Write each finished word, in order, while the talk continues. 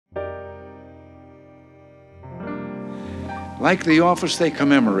Like the office they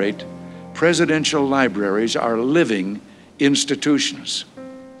commemorate, presidential libraries are living institutions.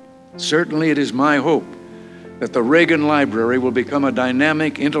 Certainly it is my hope that the Reagan Library will become a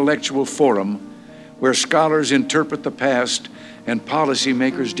dynamic intellectual forum where scholars interpret the past and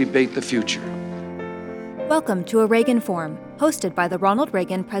policymakers debate the future. Welcome to a Reagan Forum, hosted by the Ronald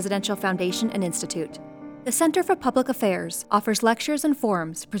Reagan Presidential Foundation and Institute. The Center for Public Affairs offers lectures and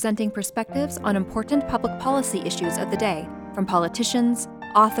forums presenting perspectives on important public policy issues of the day from politicians,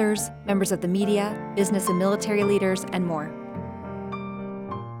 authors, members of the media, business and military leaders, and more.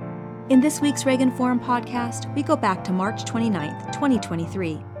 In this week's Reagan Forum podcast, we go back to March 29th,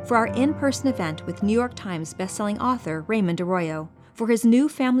 2023, for our in-person event with New York Times bestselling author Raymond Arroyo for his new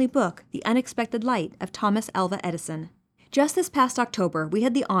family book, The Unexpected Light of Thomas Alva Edison. Just this past October, we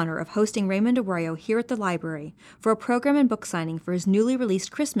had the honor of hosting Raymond Arroyo here at the library for a program and book signing for his newly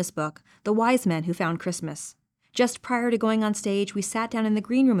released Christmas book, The Wise Men Who Found Christmas. Just prior to going on stage, we sat down in the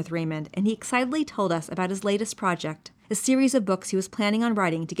green room with Raymond, and he excitedly told us about his latest project, a series of books he was planning on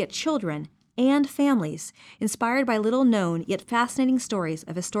writing to get children and families inspired by little-known yet fascinating stories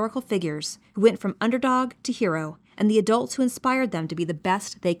of historical figures who went from underdog to hero, and the adults who inspired them to be the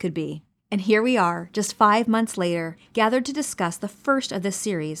best they could be. And here we are, just 5 months later, gathered to discuss the first of this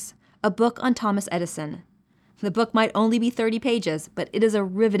series, a book on Thomas Edison. The book might only be 30 pages, but it is a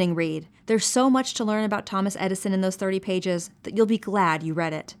riveting read. There's so much to learn about Thomas Edison in those 30 pages that you'll be glad you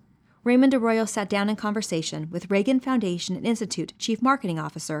read it. Raymond Arroyo sat down in conversation with Reagan Foundation and Institute Chief Marketing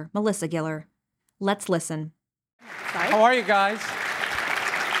Officer Melissa Giller. Let's listen. How are you guys?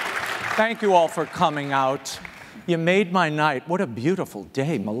 Thank you all for coming out. You made my night. What a beautiful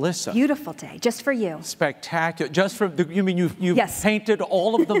day, Melissa. Beautiful day, just for you. Spectacular. Just for you mean you've Yes. painted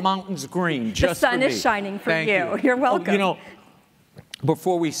all of the mountains green just for me. The sun is shining for Thank you. You're welcome. Oh, you know,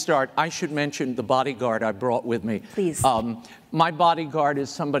 before we start, I should mention the bodyguard I brought with me. Please. My bodyguard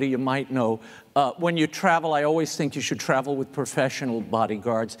is somebody you might know. When you travel, I always think you should travel with professional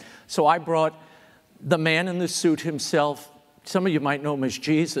bodyguards. So I brought the man in the suit himself. Some of you might know him as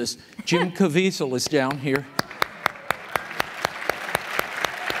Jesus. Jim Caviezel is down here.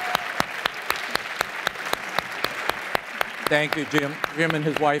 Thank you, Jim. Jim and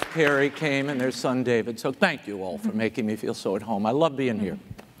his wife, Carrie, came, and their son, David. So thank you all for making me feel so at home. I love being here.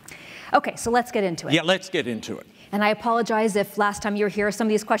 Okay, so let's get into it. Yeah, let's get into it. And I apologize if last time you were here, some of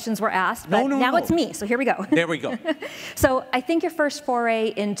these questions were asked, but now it's me, so here we go. There we go. So I think your first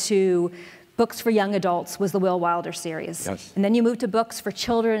foray into books for young adults was the Will Wilder series. Yes. And then you moved to books for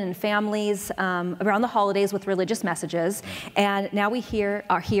children and families around the holidays with religious messages. And now we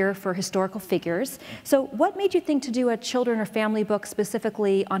are here for historical figures. So what made you think to do a children or family book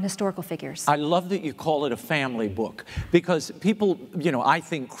specifically on historical figures? I love that you call it a family book because people, you know, I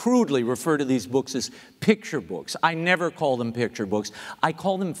think crudely refer to these books as picture books. I never call them picture books. I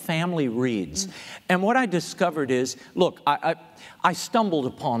call them family reads. And what I discovered is, look, I stumbled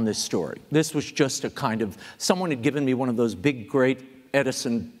upon this story. This was just a kind of, someone had given me one of those big, great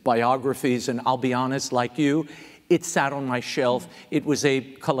Edison biographies, and I'll be honest, like you, it sat on my shelf. It was a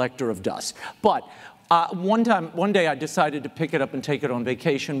collector of dust. But one day I decided to pick it up and take it on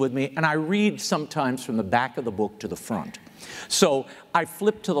vacation with me, and I read sometimes from the back of the book to the front. So I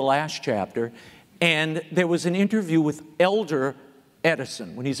flipped to the last chapter, and there was an interview with Elder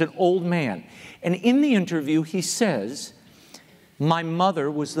Edison when he's an old man. And in the interview, he says, "My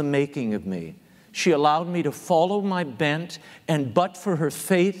mother was the making of me. She allowed me to follow my bent, and but for her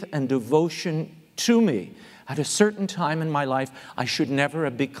faith and devotion to me, at a certain time in my life, I should never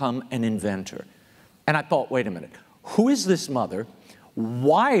have become an inventor." And I thought, wait a minute, who is this mother?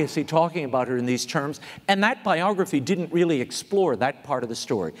 Why is he talking about her in these terms? And that biography didn't really explore that part of the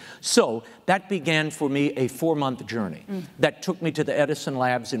story. So that began for me a 4-month journey that took me to the Edison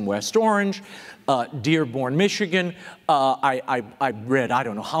labs in West Orange, Dearborn, Michigan. I read, I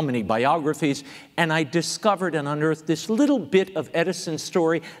don't know how many biographies, and I discovered and unearthed this little bit of Edison's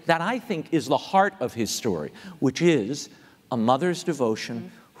story that I think is the heart of his story, which is a mother's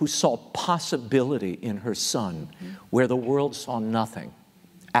devotion who saw possibility in her son where the world saw nothing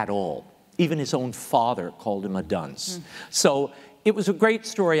at all. Even his own father called him a dunce. So it was a great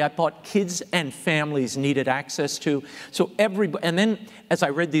story I thought kids and families needed access to. So and then as I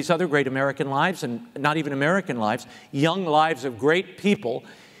read these other great American lives, and not even American lives, young lives of great people,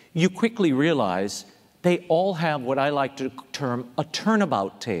 you quickly realize they all have what I like to term a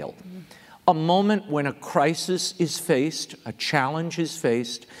turnabout tale. A moment when a crisis is faced, a challenge is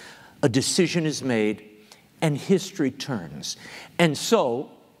faced, a decision is made, and history turns. And so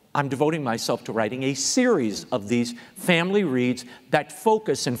I'm devoting myself to writing a series of these family reads that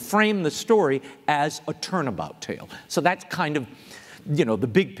focus and frame the story as a turnabout tale. So that's kind of, you know, the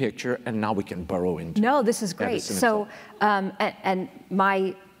big picture, and now we can burrow into. No, this is great. Edison so, and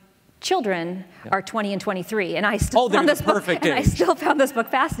my children are 20 and 23, and I still found this book, and I still found this book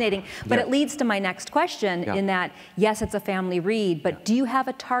fascinating. But it leads to my next question in that, yes, it's a family read, but do you have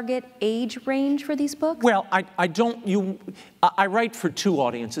a target age range for these books? Well, I write for two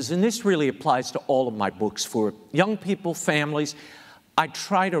audiences, and this really applies to all of my books, for young people, families. I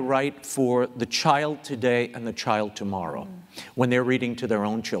try to write for the child today and the child tomorrow when they're reading to their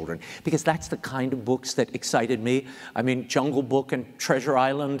own children, because that's the kind of books that excited me. I mean, Jungle Book and Treasure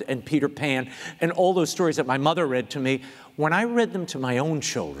Island and Peter Pan and all those stories that my mother read to me, when I read them to my own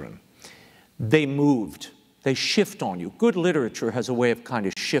children, they moved. They shift on you. Good literature has a way of kind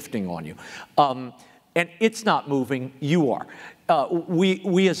of shifting on you. And it's not moving, you are.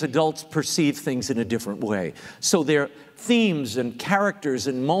 We as adults perceive things in a different way. So there are themes and characters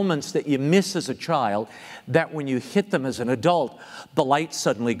and moments that you miss as a child that when you hit them as an adult, the lights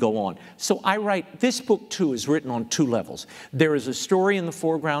suddenly go on. So I write, this book too is written on two levels. There is a story in the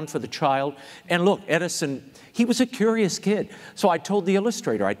foreground for the child, and look, Edison, he was a curious kid. So I told the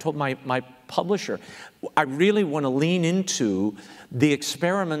illustrator, I told my publisher, I really want to lean into the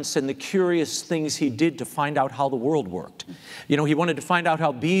experiments and the curious things he did to find out how the world worked. You know, he wanted to find out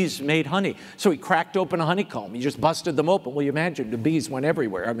how bees made honey, so he cracked open a honeycomb. He just busted them open. Well, you imagine, the bees went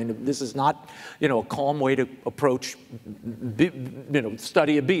everywhere. I mean, this is not, you know, a calm way to approach,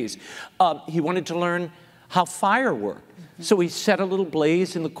 study of bees. He wanted to learn how fire worked. So he set a little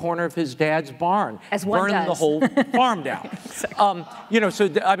blaze in the corner of his dad's barn, burning the whole farm down. You know, so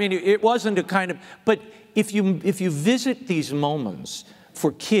I mean, it wasn't a kind of, but if you visit these moments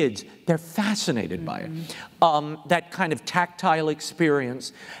for kids, they're fascinated by it. That kind of tactile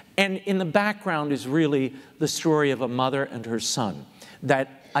experience. And in the background is really the story of a mother and her son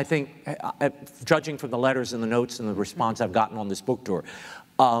that I think, judging from the letters and the notes and the response I've gotten on this book tour,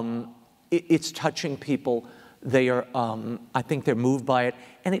 it's touching people. They are, I think they're moved by it.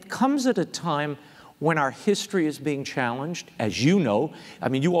 And it comes at a time when our history is being challenged, as you know. I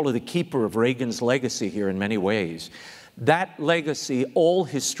mean, you all are the keeper of Reagan's legacy here in many ways. That legacy, all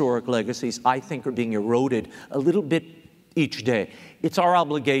historic legacies, I think are being eroded a little bit each day. It's our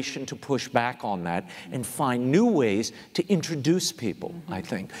obligation to push back on that and find new ways to introduce people, I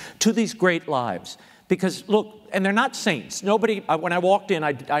think, to these great lives. Because look, and they're not saints. Nobody, when I walked in,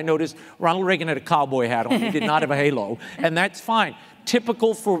 I noticed Ronald Reagan had a cowboy hat on. He did not have a halo, and that's fine.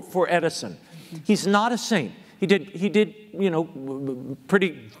 Typical for Edison. He's not a saint. He did, you know,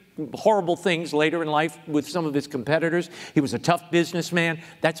 pretty horrible things later in life with some of his competitors. He was a tough businessman.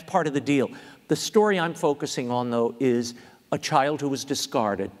 That's part of the deal. The story I'm focusing on, though, is a child who was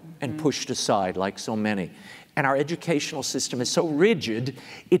discarded and pushed aside, like so many. And our educational system is so rigid,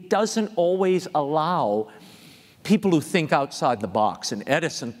 it doesn't always allow people who think outside the box. And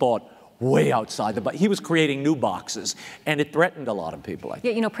Edison thought way outside the box. He was creating new boxes, and it threatened a lot of people, I think.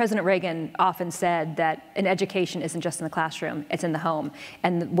 Yeah, you know, President Reagan often said that an education isn't just in the classroom, it's in the home.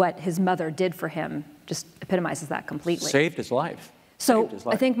 And what his mother did for him just epitomizes that completely. Saved his life. So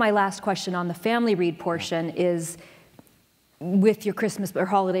I think my last question on the family read portion is, with your Christmas or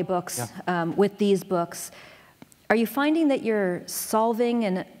holiday books, with these books, are you finding that you're solving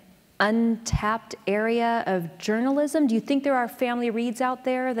an untapped area of journalism? Do you think there are family reads out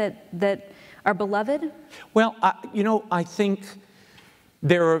there that are beloved? Well, you know, I think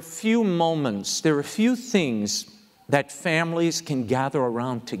there are a few moments, there are a few things that families can gather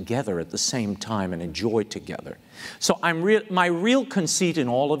around together at the same time and enjoy together. So my real conceit in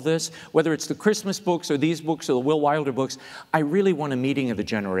all of this, whether it's the Christmas books or these books or the Will Wilder books, I really want a meeting of the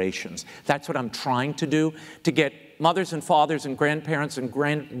generations. That's what I'm trying to do, to get mothers and fathers and grandparents and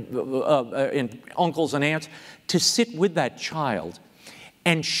uncles and aunts to sit with that child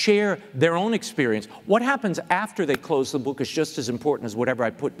and share their own experience. What happens after they close the book is just as important as whatever I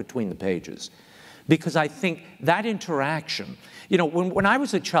put between the pages. Because I think that interaction, you know, when I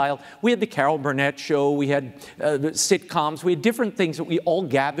was a child, we had the Carol Burnett show, we had sitcoms, we had different things that we all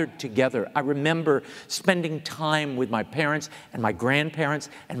gathered together. I remember spending time with my parents and my grandparents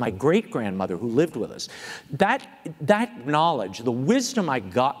and my great-grandmother who lived with us. That knowledge, the wisdom I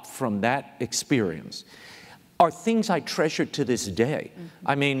got from that experience are things I treasure to this day.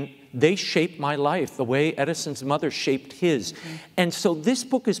 I mean, they shaped my life the way Edison's mother shaped his. And so this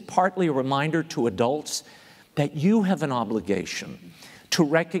book is partly a reminder to adults that you have an obligation to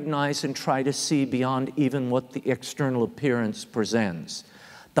recognize and try to see beyond even what the external appearance presents.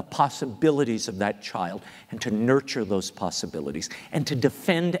 the possibilities of that child and to nurture those possibilities and to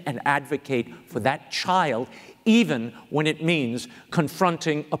defend and advocate for that child, even when it means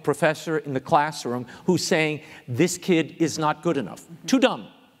confronting a professor in the classroom who's saying, this kid is not good enough, too dumb,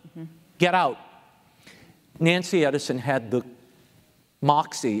 get out. Nancy Edison had the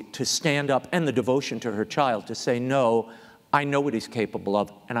moxie to stand up and the devotion to her child to say, no, I know what he's capable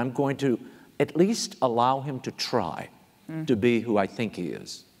of, and I'm going to at least allow him to try to be who I think he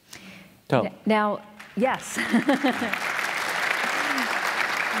is. So. Now, yes.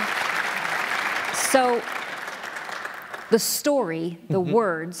 So the story, the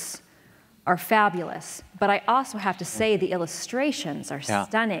words are fabulous, but I also have to say the illustrations are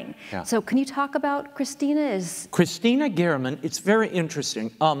stunning. Yeah. So can you talk about Christina? Christina Gehrman, it's very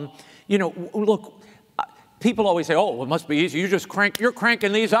interesting. You know, look, people always say, oh, it must be easy. You're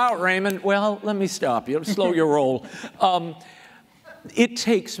cranking these out, Raymond. Well, let me stop you. Slow your roll. It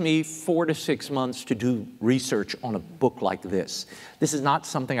takes me 4 to 6 months to do research on a book like this. This is not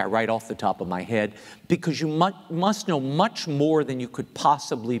something I write off the top of my head, because you must know much more than you could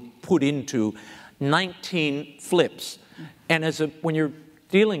possibly put into 19 flips. And when you're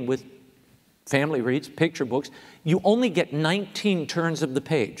dealing with family reads, picture books, you only get 19 turns of the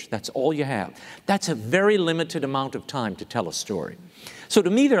page. That's all you have. That's a very limited amount of time to tell a story. So to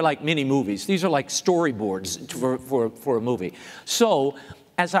me, they're like mini movies. These are like storyboards for a movie. So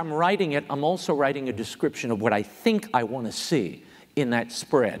as I'm writing it, I'm also writing a description of what I think I want to see in that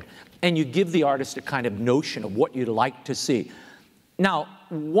spread. And you give the artist a kind of notion of what you'd like to see. Now,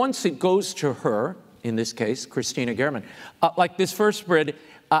 once it goes to her, in this case, Christina Gehrman, like this first spread,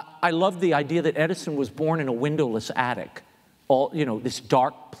 I love the idea that Edison was born in a windowless attic. This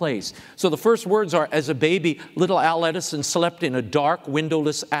dark place. So the first words are, as a baby, little Al Edison slept in a dark,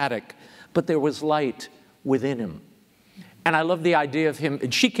 windowless attic, but there was light within him. And I love the idea of him,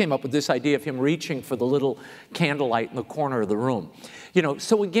 and she came up with this idea of him reaching for the little candlelight in the corner of the room.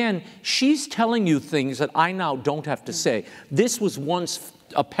 So again, she's telling you things that I now don't have to say. This was once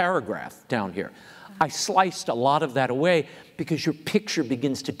a paragraph down here. I sliced a lot of that away because your picture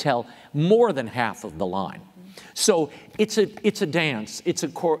begins to tell more than half of the line. So it's a dance, it's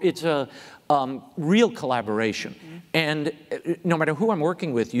a real collaboration. And no matter who I'm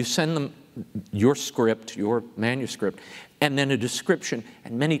working with, you send them your script, your manuscript, and then a description,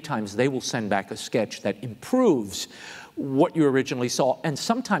 and many times they will send back a sketch that improves what you originally saw, and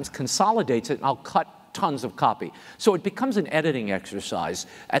sometimes consolidates it, and I'll cut tons of copy. So it becomes an editing exercise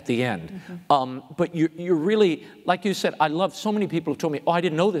at the end. But you're really, like you said, I love, so many people have told me, oh, I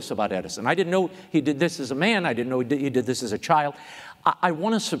didn't know this about Edison. I didn't know he did this as a man. I didn't know he did this as a child. I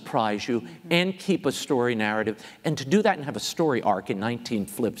want to surprise you and keep a story narrative. And to do that and have a story arc in 19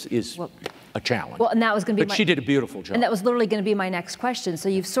 flips is a challenge. Well, and that was going to be but she did a beautiful job. And that was literally going to be my next question. So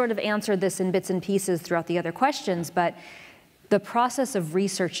you've sort of answered this in bits and pieces throughout the other questions, but the process of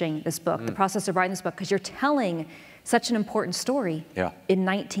researching this book, the process of writing this book, because you're telling such an important story in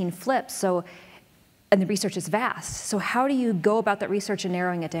 19 flips, and the research is vast. So how do you go about that research and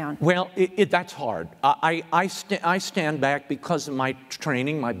narrowing it down? Well, that's hard. I stand back because of my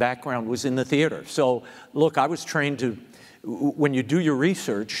training. My background was in the theater. So look, I was trained to, when you do your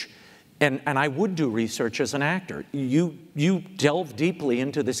research, and I would do research as an actor, you delve deeply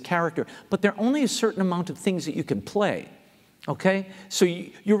into this character, but there are only a certain amount of things that you can play. Okay? So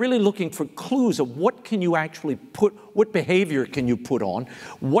you're really looking for clues of what can you actually put, what behavior can you put on,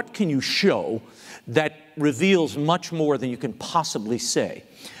 what can you show that reveals much more than you can possibly say.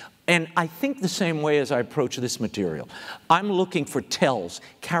 And I think the same way as I approach this material. I'm looking for tells,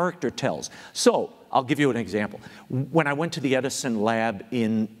 character tells. So I'll give you an example. When I went to the Edison lab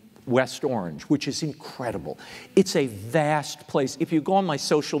in West Orange, which is incredible. It's a vast place. If you go on my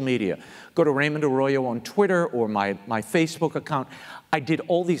social media, go to Raymond Arroyo on Twitter or my Facebook account, I did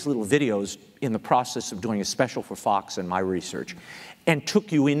all these little videos in the process of doing a special for Fox and my research, and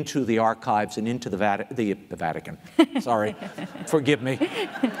took you into the archives and into the Vatican. Sorry, forgive me,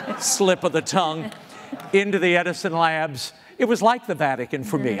 slip of the tongue, into the Edison labs. It was like the Vatican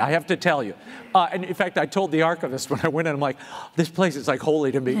for me, I have to tell you. And in fact, I told the archivist when I went in, I'm like, this place is like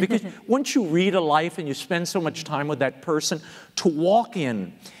holy to me. Because once you read a life and you spend so much time with that person, to walk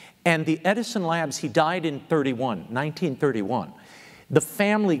in, and the Edison labs, he died in 1931. The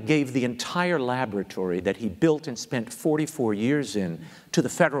family gave the entire laboratory that he built and spent 44 years in to the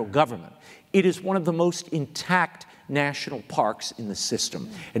federal government. It is one of the most intact national parks in the system,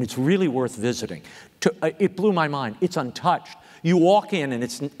 and it's really worth visiting. It blew my mind. It's untouched. You walk in, and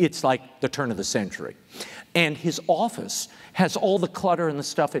it's like the turn of the century. And his office has all the clutter and the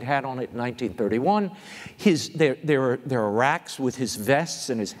stuff it had on it in 1931. There are racks with his vests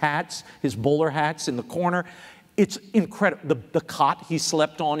and his hats, his bowler hats in the corner. It's incredible. The cot he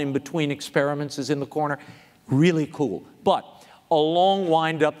slept on in between experiments is in the corner. Really cool. But a long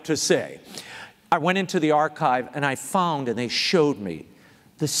wind-up to say, I went into the archive and I found, and they showed me,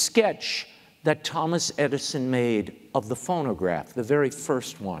 the sketch that Thomas Edison made of the phonograph, the very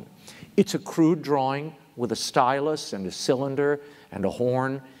first one. It's a crude drawing with a stylus and a cylinder and a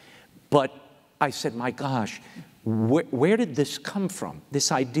horn. But I said, my gosh, where did this come from?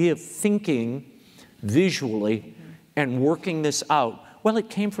 This idea of thinking visually and working this out. Well, it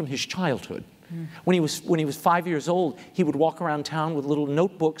came from his childhood. When he was 5 years old, he would walk around town with little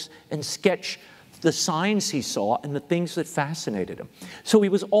notebooks and sketch the signs he saw and the things that fascinated him. So he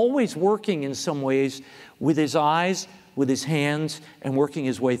was always working in some ways with his eyes, with his hands, and working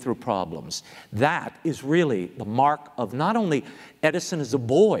his way through problems. That is really the mark of not only Edison as a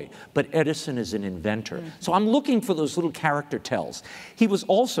boy, but Edison as an inventor. So I'm looking for those little character tells. He was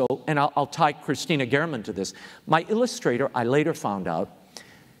also, and I'll tie Christina Gehrman to this, my illustrator, I later found out,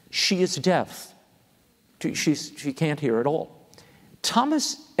 she is deaf. She can't hear at all.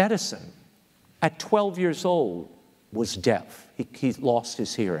 Thomas Edison, at 12 years old, was deaf. He lost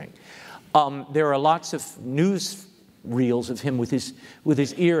his hearing. There are lots of news reels of him with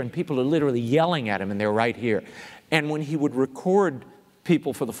his ear, and people are literally yelling at him, and they're right here. And when he would record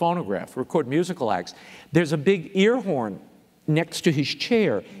people for the phonograph, record musical acts, there's a big ear horn next to his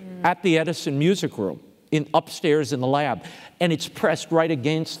chair at the Edison Music Room, upstairs in the lab, and it's pressed right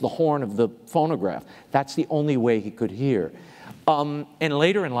against the horn of the phonograph. That's the only way he could hear. And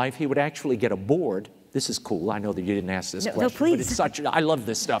later in life, he would actually get a board. This is cool. I know that you didn't ask this question, please. but it's such. I love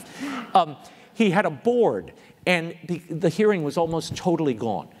this stuff. He had a board, and the hearing was almost totally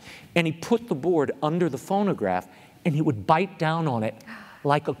gone. And he put the board under the phonograph, and he would bite down on it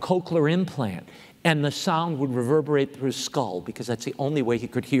like a cochlear implant, and the sound would reverberate through his skull, because that's the only way he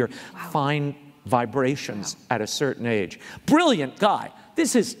could hear fine vibrations at a certain age. Brilliant guy.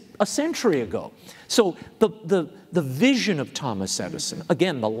 This is a century ago. So the vision of Thomas Edison,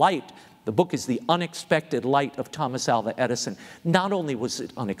 again, the light, the book is The Unexpected Light of Thomas Alva Edison. Not only was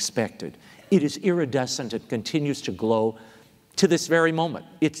it unexpected, it is iridescent. It continues to glow to this very moment.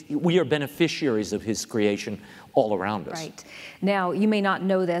 We are beneficiaries of his creation all around us. Right. Now, you may not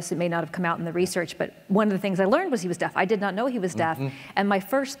know this, it may not have come out in the research, but one of the things I learned was he was deaf. I did not know he was deaf. And my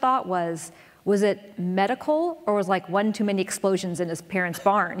first thought was it medical, or was like one too many explosions in his parents'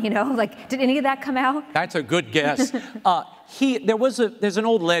 barn? You know, like, did any of that come out? That's a good guess. There's an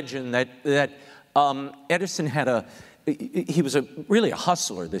old legend that Edison had he was really a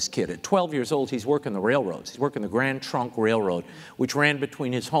hustler, this kid. At 12 years old, he's working the railroads. He's working the Grand Trunk Railroad, which ran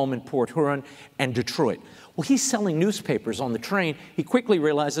between his home in Port Huron and Detroit. Well, he's selling newspapers on the train. He quickly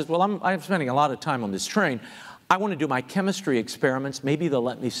realizes, well, I'm spending a lot of time on this train. I want to do my chemistry experiments. Maybe they'll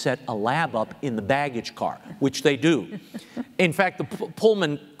let me set a lab up in the baggage car, which they do. In fact, the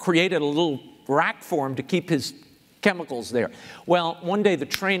Pullman created a little rack for him to keep his chemicals there. Well, one day the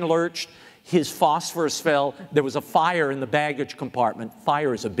train lurched, his phosphorus fell, there was a fire in the baggage compartment.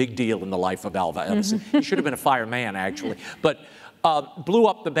 Fire is a big deal in the life of Alva Edison. He should have been a fireman, actually. But blew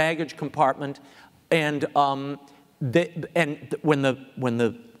up the baggage compartment, and when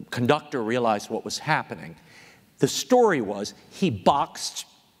the conductor realized what was happening, the story was he boxed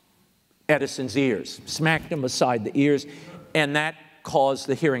Edison's ears, smacked him aside the ears, and that caused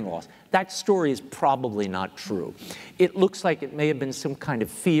the hearing loss. That story is probably not true. It looks like it may have been some kind of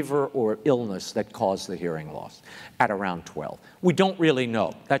fever or illness that caused the hearing loss at around 12. We don't really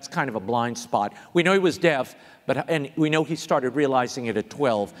know. That's kind of a blind spot. We know he was deaf, and we know he started realizing it at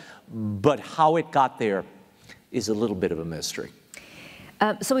 12, but how it got there is a little bit of a mystery.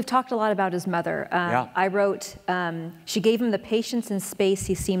 So we've talked a lot about his mother. I wrote, she gave him the patience and space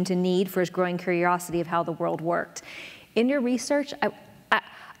he seemed to need for his growing curiosity of how the world worked. In your research,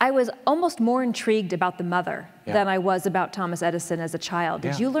 I was almost more intrigued about the mother than I was about Thomas Edison as a child.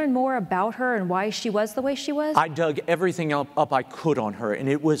 Did you learn more about her and why she was the way she was? I dug everything up I could on her, and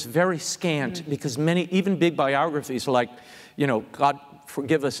it was very scant because many, even big biographies like, you know, God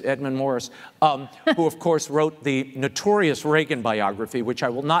forgive us, Edmund Morris, who of course wrote the notorious Reagan biography, which I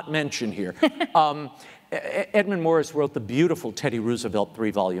will not mention here. Edmund Morris wrote the beautiful Teddy Roosevelt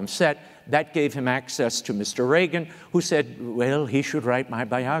 3-volume set. That gave him access to Mr. Reagan, who said, well, he should write my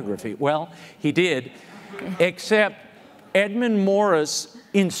biography. Well, he did, except Edmund Morris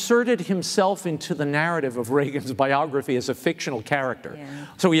inserted himself into the narrative of Reagan's biography as a fictional character.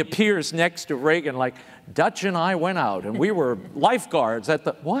 So he appears next to Reagan like, Dutch and I went out and we were lifeguards at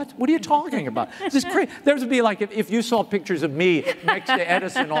the, what? What are you talking about? This is crazy. There would be like, if you saw pictures of me next to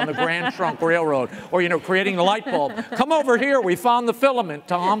Edison on the Grand Trunk Railroad, or, you know, creating the light bulb. Come over here, we found the filament,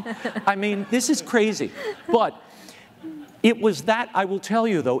 Tom. I mean, this is crazy. But it was that, I will tell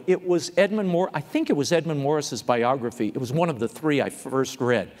you though, it was I think it was Edmund Morris's biography. It was one of the three I first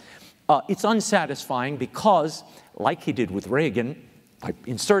read. It's unsatisfying because, like he did with Reagan, by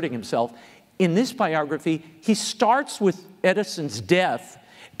inserting himself, in this biography, he starts with Edison's death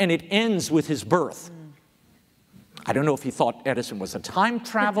and it ends with his birth. I don't know if he thought Edison was a time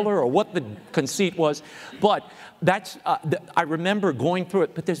traveler or what the conceit was, but that's, I remember going through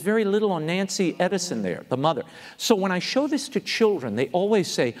it, but there's very little on Nancy Edison there, the mother. So when I show this to children, they always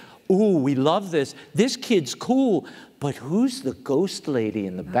say, ooh, we love this. This kid's cool, but who's the ghost lady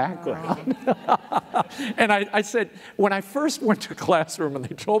in the background? And I said, when I first went to classroom and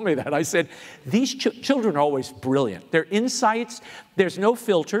they told me that, I said, these children are always brilliant. Their insights, there's no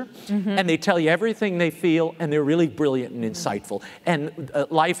filter, and they tell you everything they feel, and they're really brilliant and insightful. And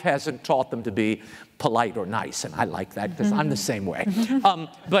life hasn't taught them to be polite or nice, and I like that because I'm the same way.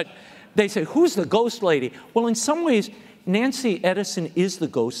 But they say, who's the ghost lady? Well, in some ways, Nancy Edison is the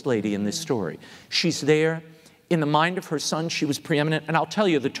ghost lady in this story. She's there. In the mind of her son, she was preeminent. And I'll tell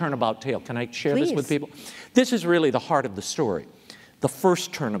you the turnabout tale. Can I share this with people? This is really the heart of the story, the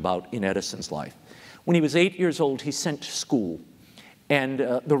first turnabout in Edison's life. When he was 8 years old, he's sent to school. And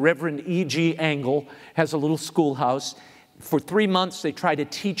the Reverend E.G. Angle has a little schoolhouse. For 3 months, they try to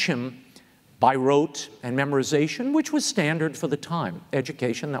teach him by rote and memorization, which was standard for the time.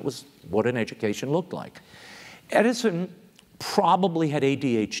 Education, that was what an education looked like. Edison probably had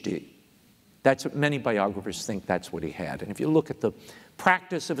ADHD. That's what many biographers think that's what he had. And if you look at the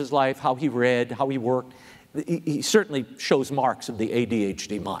practice of his life, how he read, how he worked, he certainly shows marks of the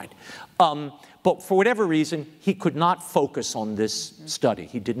ADHD mind. But for whatever reason, he could not focus on this study.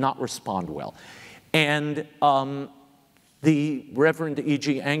 He did not respond well. And the Reverend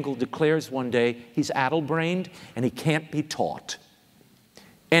E.G. Angle declares one day he's addle-brained and he can't be taught.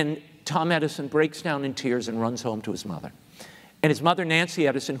 And Tom Edison breaks down in tears and runs home to his mother. And his mother, Nancy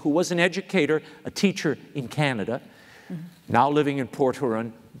Edison, who was an educator, a teacher in Canada, now living in Port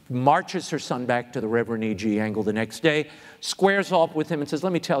Huron, marches her son back to the Reverend E.G. Angle the next day, squares off with him and says,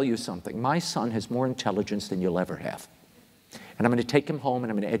 let me tell you something. My son has more intelligence than you'll ever have. And I'm going to take him home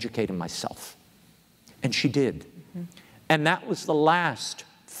and I'm going to educate him myself. And she did. And that was the last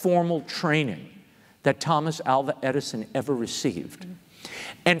formal training that Thomas Alva Edison ever received.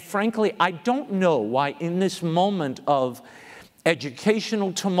 And frankly, I don't know why in this moment of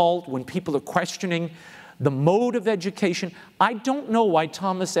educational tumult, when people are questioning the mode of education, I don't know why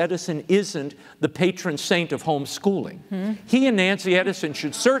Thomas Edison isn't the patron saint of homeschooling. He and Nancy Edison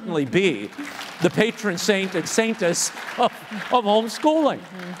should certainly be the patron saint and saintess of homeschooling.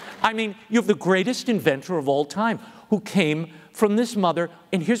 I mean, you have the greatest inventor of all time who came from this mother,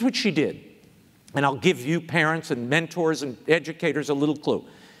 and here's what she did. And I'll give you parents and mentors and educators a little clue.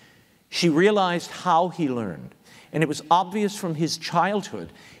 She realized how he learned. And it was obvious from his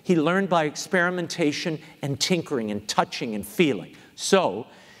childhood, he learned by experimentation and tinkering and touching and feeling. So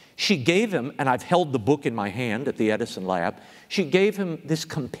she gave him, and I've held the book in my hand at the Edison lab, she gave him this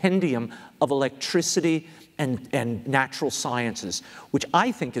compendium of electricity and natural sciences, which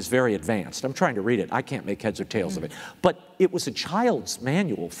I think is very advanced. I'm trying to read it. I can't make heads or tails of it. But it was a child's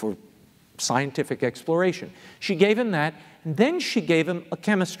manual for scientific exploration. She gave him that, and then she gave him a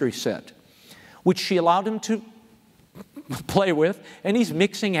chemistry set, which she allowed him to play with, and he's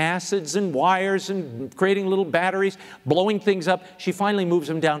mixing acids and wires and creating little batteries, blowing things up. She finally moves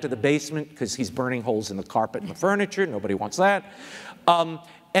him down to the basement because he's burning holes in the carpet and the furniture. Nobody wants that. And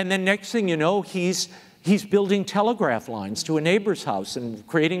then next thing you know, he's building telegraph lines to a neighbor's house and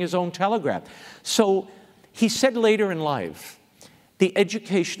creating his own telegraph. So he said later in life, the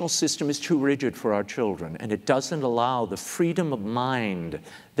educational system is too rigid for our children, and it doesn't allow the freedom of mind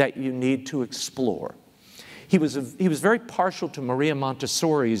that you need to explore. He was very partial to Maria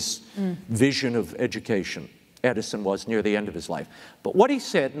Montessori's vision of education. Edison was near the end of his life. But what he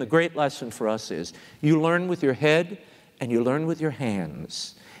said, and the great lesson for us is, you learn with your head and you learn with your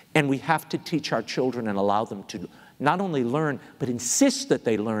hands. And we have to teach our children and allow them to not only learn, but insist that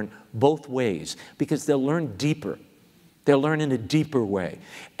they learn both ways, because they'll learn deeper. They'll learn in a deeper way.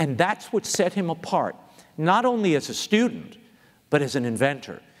 And that's what set him apart, not only as a student, but as an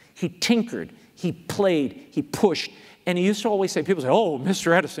inventor. He tinkered, he played, he pushed. And he used to always say, people say, oh,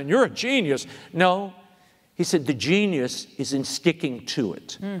 Mr. Edison, you're a genius. No, He said, the genius is in sticking to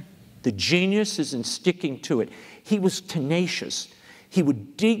it. The genius is in sticking to it. He was tenacious. He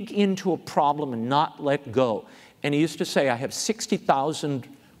would dig into a problem and not let go. And he used to say, I have 60,000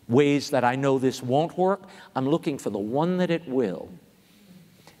 ways that I know this won't work. I'm looking for the one that it will.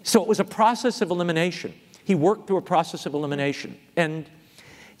 So it was a process of elimination. He worked through a process of elimination, and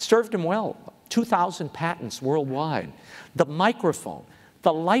it served him well. 2,000 patents worldwide. The microphone,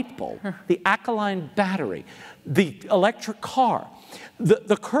 the light bulb, the alkaline battery, the electric car,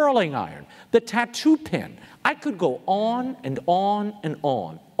 the curling iron, the tattoo pen. I could go on and on and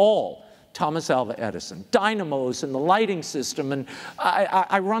on, all Thomas Alva Edison, dynamos and the lighting system, and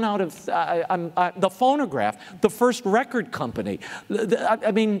I run out of the phonograph, the first record company.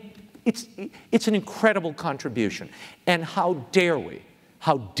 I mean, it's an incredible contribution. And how dare we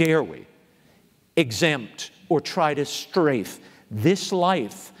exempt or try to strafe this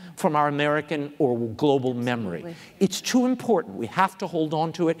life from our American or global memory. Absolutely. It's too important. We have to hold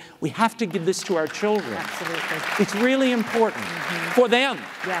on to it. We have to give this to our children. Absolutely. It's really important for them.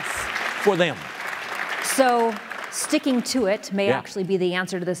 Yes. For them. So sticking to it may Yeah. actually be the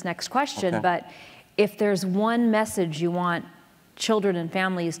answer to this next question, Okay. but if there's one message you want children and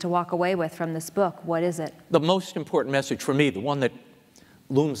families to walk away with from this book, what is it? The most important message for me, the one that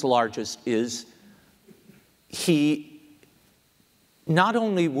looms largest, is not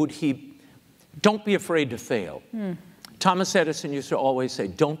only would he, don't be afraid to fail. Thomas Edison used to always say,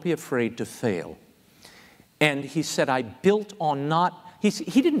 don't be afraid to fail. And he said, I built on not,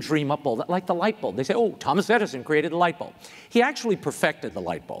 he didn't dream up all that, like the light bulb. They say, oh, Thomas Edison created the light bulb. He actually perfected the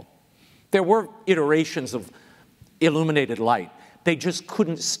light bulb. There were iterations of illuminated light. They just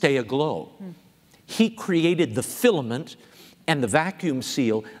couldn't stay aglow. He created the filament and the vacuum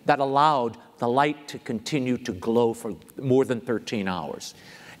seal that allowed the light to continue to glow for more than 13 hours.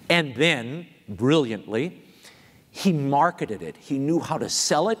 And then, brilliantly, he marketed it. He knew how to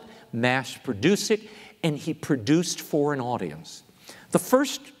sell it, mass produce it, and he produced for an audience. The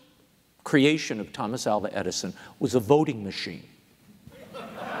first creation of Thomas Alva Edison was a voting machine.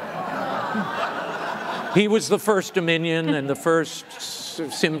 He was the first Dominion and the first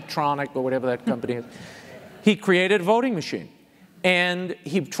Simtronic, or whatever that company is. He created a voting machine. And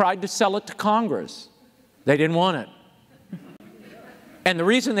he tried to sell it to Congress. They didn't want it. And the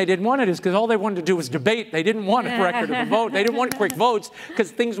reason they didn't want it is because all they wanted to do was debate. They didn't want a record of the vote. They didn't want quick votes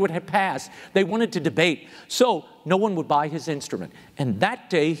because things would have passed. They wanted to debate. So no one would buy his instrument. And that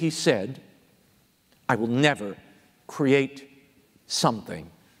day he said, I will never create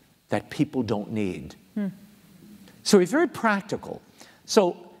something that people don't need. So he's very practical.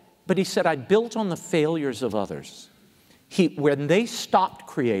 But he said, I built on the failures of others. When they stopped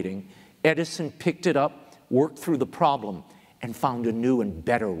creating, Edison picked it up, worked through the problem, and found a new and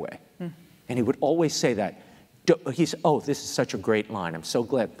better way. And he would always say that. He said, oh, this is such a great line. I'm so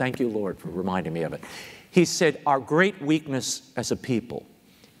glad. Thank you, Lord, for reminding me of it. He said, our great weakness as a people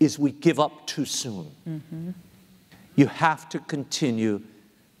is we give up too soon. You have to continue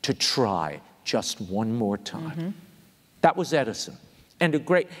to try just one more time. That was Edison. And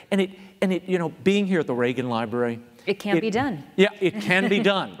you know, being here at the Reagan Library, It can be done. Yeah, it can be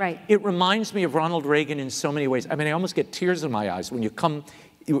done. Right. It reminds me of Ronald Reagan in so many ways. I mean, I almost get tears in my eyes when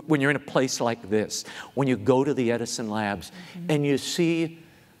you're in a place like this, when you go to the Edison labs and you see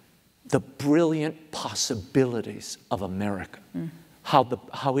the brilliant possibilities of America,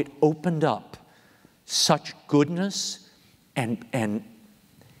 how it opened up such goodness and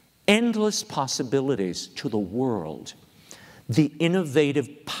endless possibilities to the world, the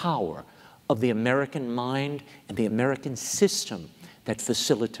innovative power of the American mind and the American system that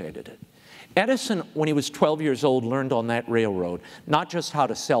facilitated it. Edison, when he was 12 years old, learned on that railroad not just how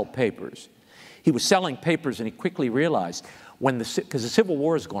to sell papers. He was selling papers, and he quickly realized because the Civil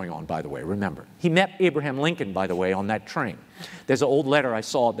War is going on, by the way, remember. He met Abraham Lincoln, by the way, on that train. There's an old letter I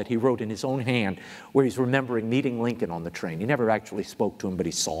saw that he wrote in his own hand where he's remembering meeting Lincoln on the train. He never actually spoke to him, but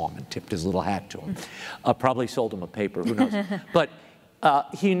he saw him and tipped his little hat to him. Probably sold him a paper, who knows. But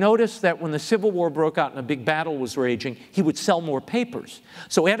he noticed that when the Civil War broke out and a big battle was raging, he would sell more papers.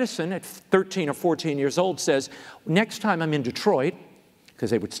 So Edison, at 13 or 14 years old, says, next time I'm in Detroit, because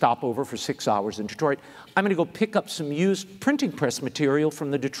they would stop over for 6 hours in Detroit, I'm going to go pick up some used printing press material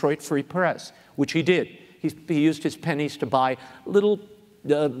from the Detroit Free Press, which he did. He used his pennies to buy little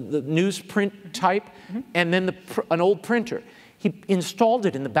the newsprint type and then an old printer. He installed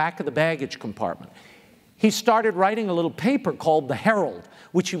it in the back of the baggage compartment. He started writing a little paper called the Herald,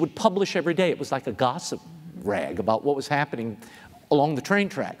 which he would publish every day. It was like a gossip rag about what was happening along the train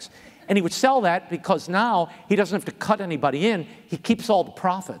tracks. And he would sell that because now he doesn't have to cut anybody in. He keeps all the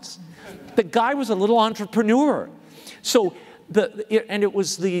profits. The guy was a little entrepreneur. So, and it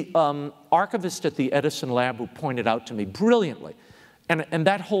was the archivist at the Edison lab who pointed out to me brilliantly, and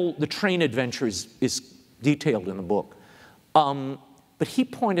that whole, the train adventure is detailed in the book. But he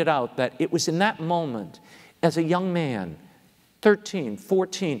pointed out that it was in that moment, as a young man, 13,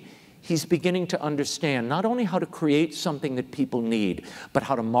 14, he's beginning to understand not only how to create something that people need, but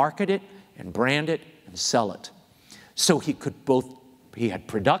how to market it and brand it and sell it. So he had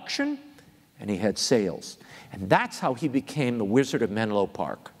production and he had sales. And that's how he became the Wizard of Menlo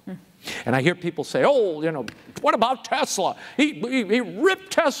Park. And I hear people say, oh, you know, what about Tesla? He ripped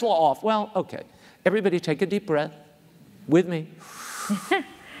Tesla off. Well, okay. Everybody take a deep breath with me.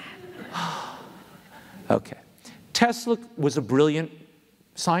 Okay. Tesla was a brilliant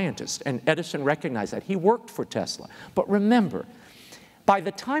scientist, and Edison recognized that. He worked for Tesla. But remember, by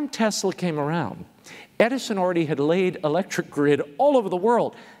the time Tesla came around, Edison already had laid electric grid all over the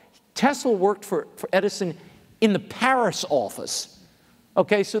world. Tesla worked for Edison in the Paris office.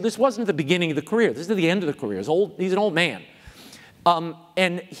 Okay, so this wasn't the beginning of the career. This is the end of the career. He's an old man.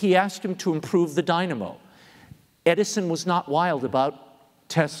 And he asked him to improve the dynamo. Edison was not wild about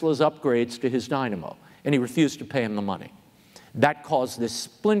Tesla's upgrades to his dynamo, and he refused to pay him the money. That caused this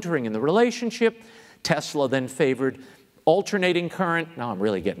splintering in the relationship. Tesla then favored alternating current. Now I'm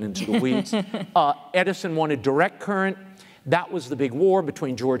really getting into the weeds. Edison wanted direct current. That was the big war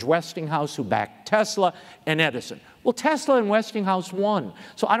between George Westinghouse, who backed Tesla, and Edison. Well, Tesla and Westinghouse won.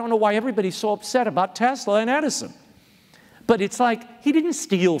 So I don't know why everybody's so upset about Tesla and Edison. But it's like, he didn't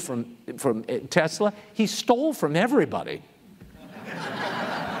steal from Tesla. He stole from everybody.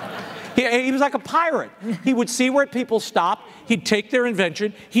 He was like a pirate. He would see where people stopped. He'd take their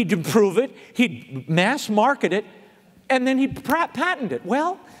invention. He'd improve it. He'd mass market it. And then he'd patent it.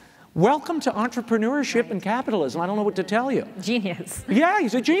 Well, welcome to entrepreneurship and capitalism. I don't know what to tell you. Genius. Yeah,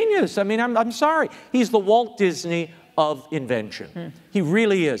 he's a genius. I mean, I'm sorry. He's the Walt Disney of invention. He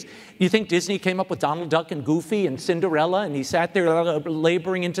really is. You think Disney came up with Donald Duck and Goofy and Cinderella and he sat there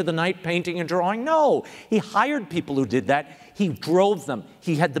laboring into the night painting and drawing? No. He hired people who did that. He drove them.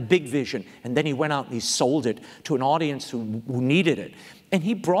 He had the big vision. And then he went out and he sold it to an audience who needed it. And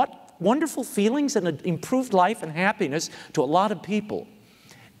he brought wonderful feelings and an improved life and happiness to a lot of people.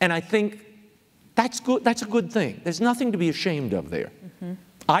 And I think that's good. That's a good thing. There's nothing to be ashamed of there.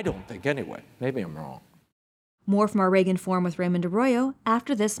 I don't think, anyway. Maybe I'm wrong. More from our Reagan Forum with Raymond Arroyo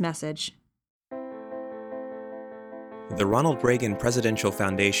after this message. The Ronald Reagan Presidential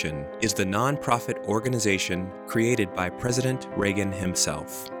Foundation is the nonprofit organization created by President Reagan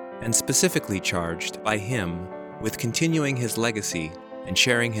himself, and specifically charged by him with continuing his legacy and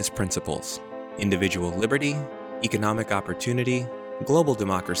sharing his principles: individual liberty, economic opportunity, global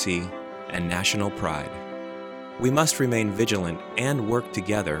democracy, and national pride. We must remain vigilant and work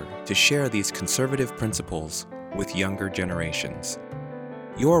together to share these conservative principles with younger generations.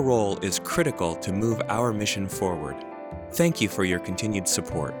 Your role is critical to move our mission forward. Thank you for your continued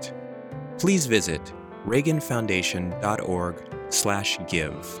support. Please visit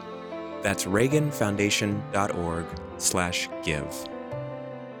reaganfoundation.org/give. That's reaganfoundation.org/give.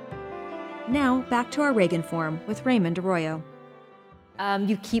 Now, back to our Reagan Forum with Raymond Arroyo.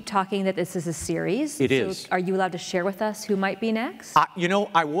 You keep talking that this is a series. It is. Are you allowed to share with us who might be next? You know,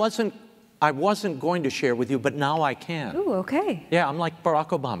 I wasn't going to share with you, but now I can. Ooh, okay. Yeah, I'm like Barack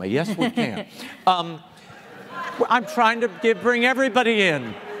Obama. Yes, we can. I'm trying to bring everybody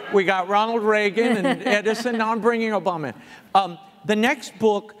in. We got Ronald Reagan and Edison. Now I'm bringing Obama in. The next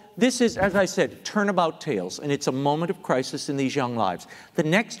book, this is, as I said, Turnabout Tales, and it's a moment of crisis in these young lives. The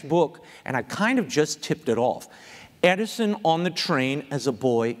next book, and I kind of just tipped it off, Edison on the train as a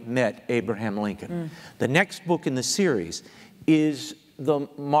boy met Abraham Lincoln. The next book in the series is The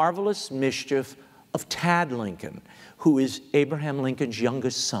Marvelous Mischief of Tad Lincoln, who is Abraham Lincoln's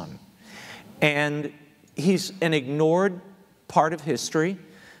youngest son. And he's an ignored part of history.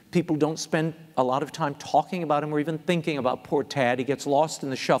 People don't spend a lot of time talking about him or even thinking about poor Tad. He gets lost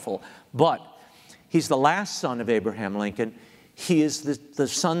in the shuffle. But he's the last son of Abraham Lincoln. He is the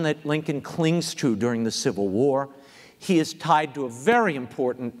son that Lincoln clings to during the Civil War. He is tied to a very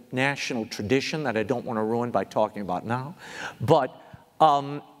important national tradition that I don't want to ruin by talking about now. But,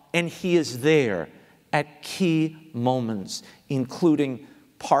 and he is there at key moments, including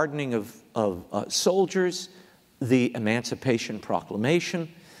pardoning of soldiers, the Emancipation Proclamation,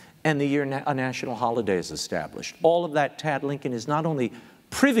 and the year a national holiday is established. All of that Tad Lincoln is not only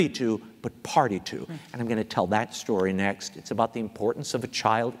privy to, but party to. And I'm going to tell that story next. It's about the importance of a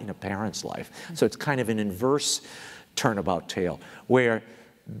child in a parent's life. So it's kind of an inverse turnabout tale, where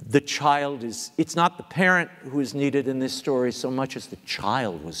the child is, it's not the parent who is needed in this story so much as the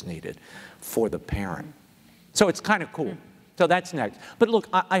child was needed for the parent. So it's kind of cool. So that's next. But look,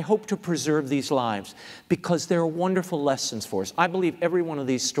 I hope to preserve these lives because there are wonderful lessons for us. I believe every one of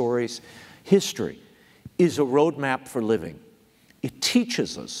these stories, history, is a roadmap for living. It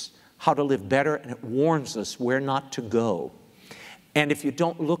teaches us how to live better, and it warns us where not to go. And if you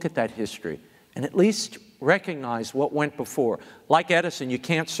don't look at that history and at least recognize what went before, like Edison, you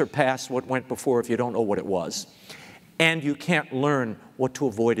can't surpass what went before if you don't know what it was. And you can't learn what to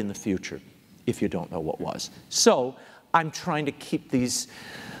avoid in the future if you don't know what was. So I'm trying to keep these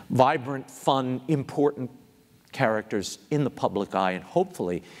vibrant, fun, important characters in the public eye and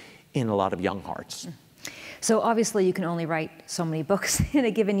hopefully in a lot of young hearts. So obviously you can only write so many books in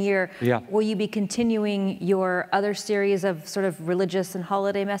a given year. Yeah. Will you be continuing your other series of sort of religious and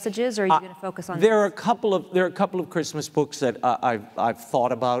holiday messages, or are you going to focus on? There are a couple of Christmas books that I've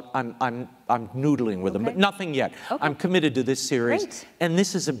thought about. I'm noodling with them, but nothing yet. Okay. I'm committed to this series, Great. and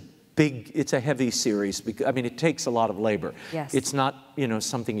this is it's a heavy series because I mean it takes a lot of labor. Yes. It's not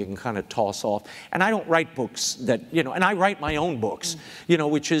something you can kind of toss off. And I don't write books that and I write my own books,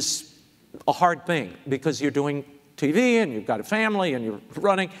 which is a hard thing because you're doing TV and you've got a family and you're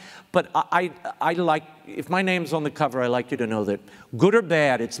running. But I like, if my name's on the cover, I like you to know that good or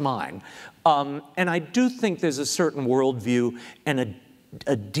bad, it's mine. And I do think there's a certain worldview and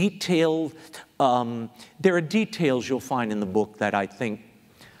a detail. There are details you'll find in the book that I think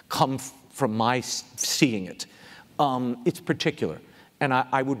come from my seeing it. It's particular. And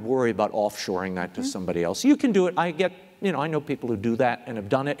I would worry about offshoring that to somebody else. You can do it. I know people who do that and have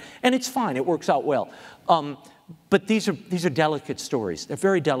done it, and it's fine. It works out well. But these are delicate stories. They're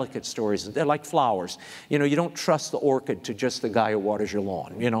very delicate stories. They're like flowers. You don't trust the orchid to just the guy who waters your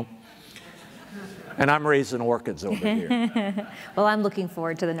lawn, And I'm raising orchids over here. Well, I'm looking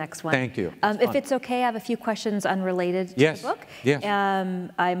forward to the next one. Thank you. If it's okay, I have a few questions unrelated to the book. Yes.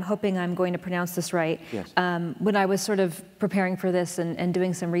 I'm hoping I'm going to pronounce this right. Yes. When I was sort of preparing for this and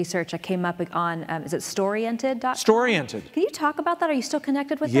doing some research, I came up on, is it Storyented.com? Storyented. Can you talk about that? Are you still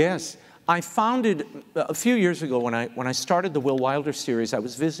connected with them? Yes. I founded, a few years ago when I started the Will Wilder series, I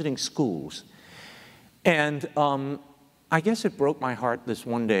was visiting schools. And I guess it broke my heart this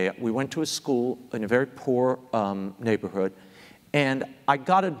one day. We went to a school in a very poor neighborhood, and I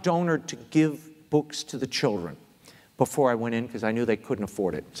got a donor to give books to the children before I went in because I knew they couldn't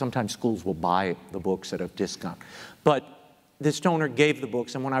afford it. Sometimes schools will buy the books at a discount. But this donor gave the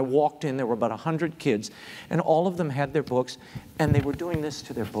books, and when I walked in, there were about 100 kids, and all of them had their books, and they were doing this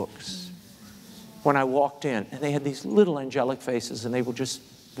to their books when I walked in. And they had these little angelic faces, and they were just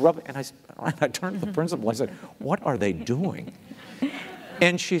rubbing. And I turned to the principal. I said, "What are they doing?"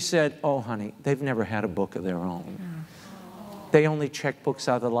 And she said, "Oh, honey, they've never had a book of their own. They only check books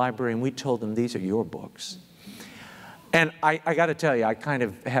out of the library, and we told them these are your books." And I got to tell you, I kind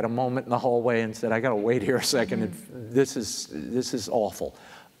of had a moment in the hallway and said, "I got to wait here a second. This is awful."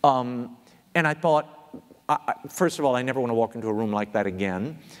 And I thought, first of all, I never want to walk into a room like that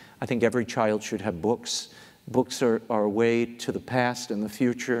again. I think every child should have books. Books are a way to the past and the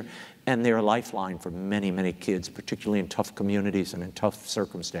future, and they're a lifeline for many, many kids, particularly in tough communities and in tough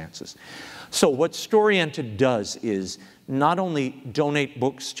circumstances. So what Storyented does is not only donate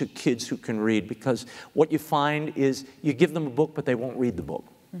books to kids who can read, because what you find is you give them a book, but they won't read the book.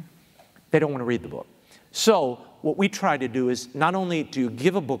 They don't want to read the book. So what we try to do is not only do you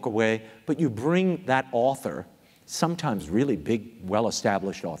give a book away, but you bring that author, sometimes really big,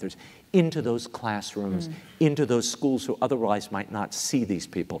 well-established authors, into those classrooms, into those schools who otherwise might not see these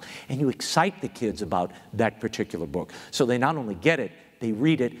people. And you excite the kids about that particular book. So they not only get it, they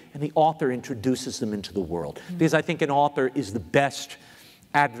read it, and the author introduces them into the world. Because I think an author is the best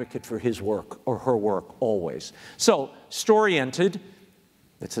advocate for his work or her work always. So Storyented,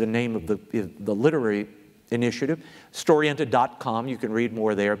 that's the name of the literary initiative, Storyented.com, you can read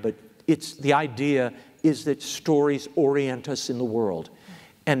more there, but the idea is that stories orient us in the world.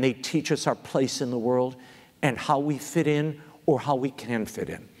 And they teach us our place in the world and how we fit in or how we can fit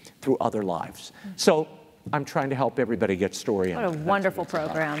in through other lives. So I'm trying to help everybody get Storyented. What a wonderful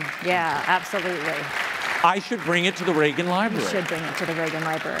program. Yeah, absolutely. I should bring it to the Reagan Library. You should bring it to the Reagan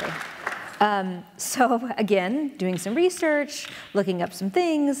Library. So again, doing some research, looking up some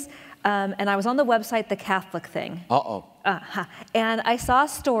things, and I was on the website, The Catholic Thing. And I saw a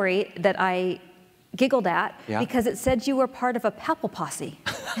story that I giggled at because it said you were part of a papal posse.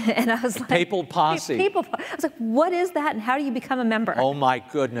 And I was like, Papal Posse. I was like, what is that, and how do you become a member? Oh my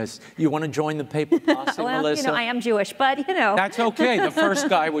goodness. You want to join the Papal Posse, Well, Melissa? you know, I am Jewish, but you know. That's okay. The first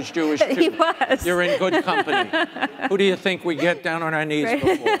guy was Jewish too. He was. You're in good company. Who do you think we get down on our knees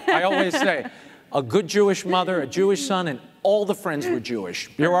before? I always say, a good Jewish mother, a Jewish son, and all the friends were Jewish.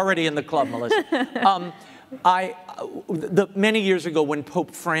 You're already in the club, Melissa. Many years ago, when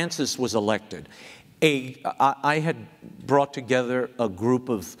Pope Francis was elected, I had brought together a group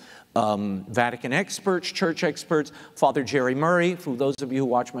of Vatican experts, church experts, Father Jerry Murray, who those of you who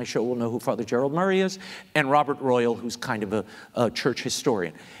watch my show will know who Father Gerald Murray is, and Robert Royal, who's kind of a church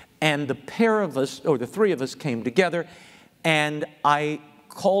historian. And the pair of us, or the three of us, came together, and I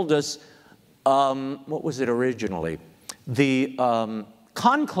called us, what was it originally? The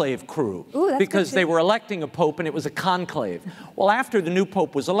conclave crew. Ooh, because they were electing a pope and it was a conclave. Well, after the new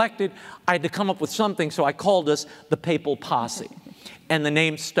pope was elected, I had to come up with something, so I called us the Papal Posse. And the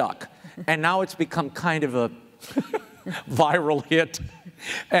name stuck. And now it's become kind of a viral hit.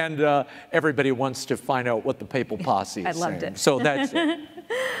 And everybody wants to find out what the Papal Posse is I loved saying. it. So that's it.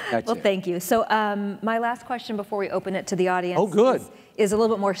 Well, thank you. So my last question before we open it to the audience. Oh, good. Is a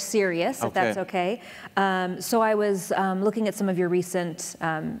little bit more serious, if that's okay. So I was looking at some of your recent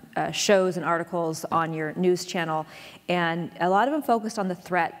shows and articles on your news channel, and a lot of them focused on the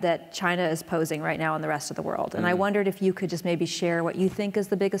threat that China is posing right now in the rest of the world. And I wondered if you could just maybe share what you think is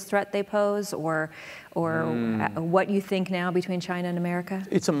the biggest threat they pose, or what you think now between China and America?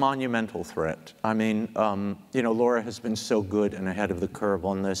 It's a monumental threat. I mean, you know, Laura has been so good and ahead of the curve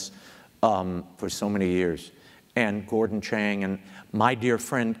on this for so many years. And Gordon Chang and my dear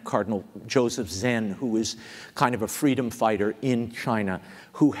friend Cardinal Joseph Zen, who is kind of a freedom fighter in China,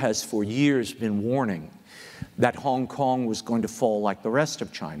 who has for years been warning that Hong Kong was going to fall like the rest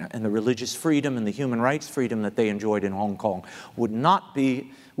of China, and the religious freedom and the human rights freedom that they enjoyed in Hong Kong would not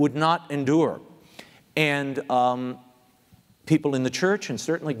endure. And people in the church and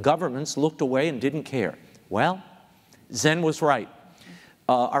certainly governments looked away and didn't care. Well, Zen was right.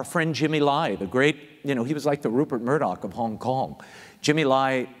 Our friend Jimmy Lai, the great, you know, he was like the Rupert Murdoch of Hong Kong. Jimmy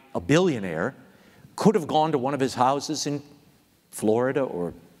Lai, a billionaire, could have gone to one of his houses in Florida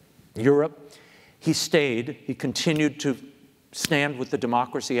or Europe. He stayed. He continued to stand with the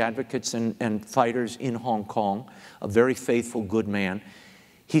democracy advocates and fighters in Hong Kong, a very faithful, good man.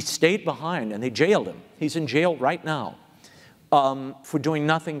 He stayed behind, and they jailed him. He's in jail right now for doing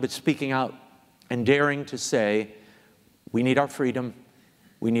nothing but speaking out and daring to say, we need our freedom,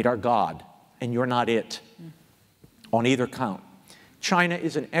 we need our God, and you're not it, on either count. China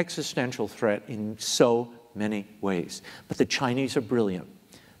is an existential threat in so many ways, but the Chinese are brilliant.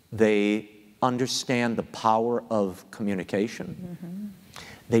 They understand the power of communication.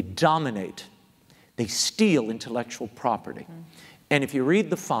 They dominate. They steal intellectual property. And if you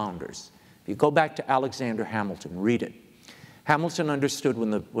read the founders, if you go back to Alexander Hamilton, read it. Hamilton understood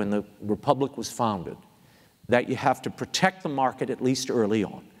when the Republic was founded that you have to protect the market, at least early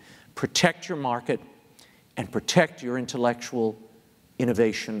on. Protect your market and protect your intellectual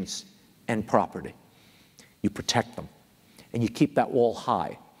innovations and property. You protect them, and you keep that wall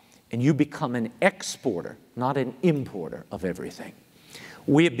high, and you become an exporter, not an importer of everything.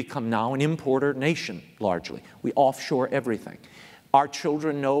 We have become now an importer nation, largely. We offshore everything. Our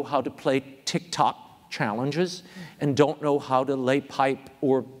children know how to play TikTok challenges and don't know how to lay pipe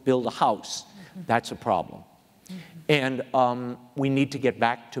or build a house. That's a problem. And we need to get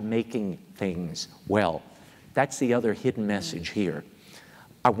back to making things well. That's the other hidden message here.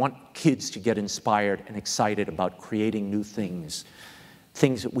 I want kids to get inspired and excited about creating new things,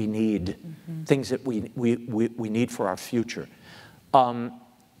 things that we need, things that we need for our future.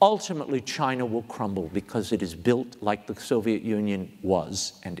 Ultimately, China will crumble because it is built like the Soviet Union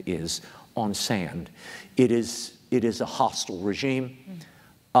was and is, on sand. It is a hostile regime.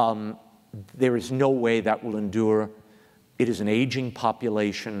 There is no way that will endure. It is an aging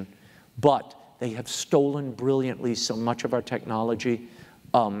population, but they have stolen brilliantly so much of our technology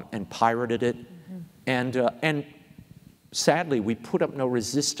and pirated it. And sadly, we put up no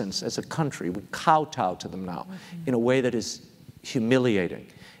resistance as a country. We kowtow to them now in a way that is humiliating.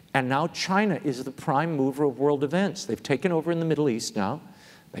 And now China is the prime mover of world events. They've taken over in the Middle East now.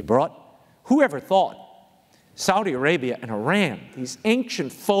 They brought, whoever thought, Saudi Arabia and Iran, these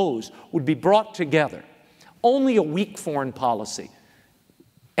ancient foes, would be brought together. Only a weak foreign policy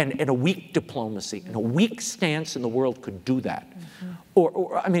and a weak diplomacy and a weak stance in the world could do that.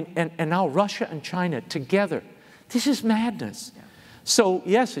 I mean, and now Russia and China together. This is madness. Yeah. So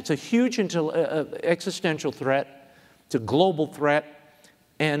yes, it's a huge existential threat. It's a global threat.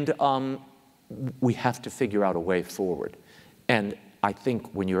 And we have to figure out a way forward. And I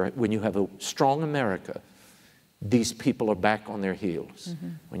think when you have a strong America, these people are back on their heels.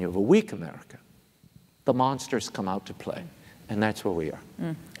 When you have a weak America, the monsters come out to play. And that's where we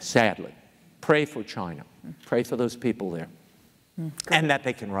are, sadly. Pray for China. Pray for those people there. And that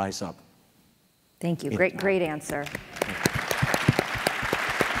they can rise up. Thank you. Great answer.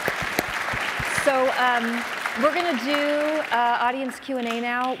 So we're going to do audience Q&A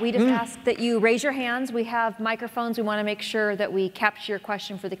now. We just ask that you raise your hands. We have microphones. We want to make sure that we capture your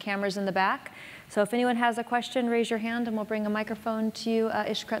question for the cameras in the back. So if anyone has a question, raise your hand and we'll bring a microphone to you.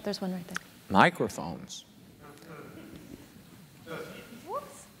 Ishkret, there's one right there. Microphones.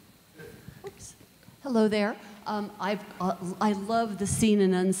 Oops. Hello there. I love the seen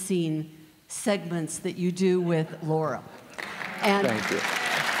and unseen segments that you do with Laura. And Thank you.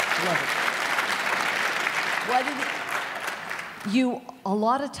 Love it. You a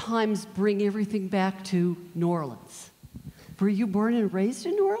lot of times bring everything back to New Orleans. Were you born and raised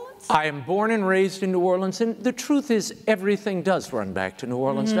in New Orleans? I am born and raised in New Orleans, and the truth is everything does run back to New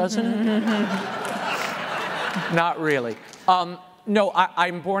Orleans, doesn't it? Not really. No,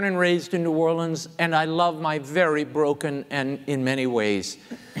 I'm born and raised in New Orleans, and I love my very broken and, in many ways,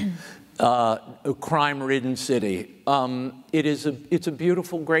 crime-ridden city. It's a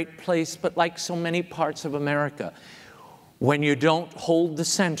beautiful, great place, but like so many parts of America, when you don't hold the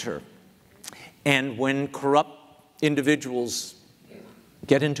center, and when corrupt individuals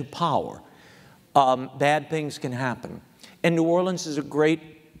get into power, bad things can happen. And New Orleans is a great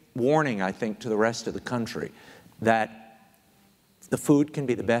warning, I think, to the rest of the country that the food can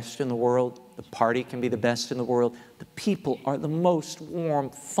be the best in the world, the party can be the best in the world, the people are the most warm,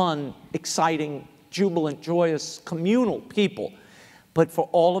 fun, exciting, jubilant, joyous, communal people. But for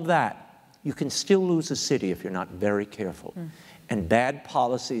all of that, you can still lose a city if you're not very careful. And bad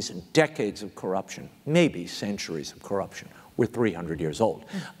policies and decades of corruption, maybe centuries of corruption, we're 300 years old,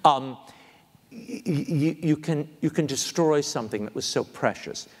 you can destroy something that was so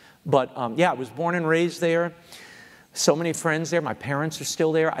precious. But yeah, I was born and raised there. So many friends there. My parents are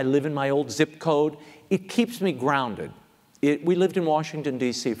still there. I live in my old zip code. It keeps me grounded. We lived in Washington,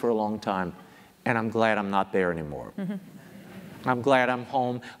 D.C. for a long time, and I'm glad I'm not there anymore. I'm glad I'm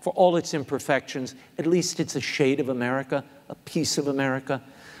home. For all its imperfections, at least it's a shade of America, a piece of America.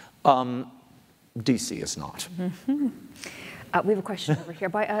 D.C. is not. We have a question over here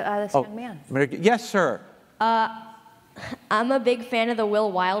by this young man. Yes, sir. I'm a big fan of the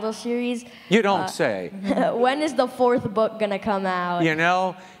Will Wilder series. You don't say. When is the 4th book gonna come out? You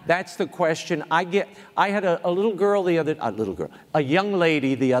know, that's the question I get. I had a young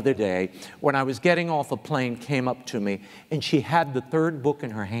lady the other day, when I was getting off a plane, came up to me, and she had the 3rd book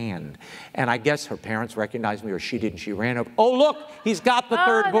in her hand. And I guess her parents recognized me, or she didn't. She ran up, oh, look, he's got the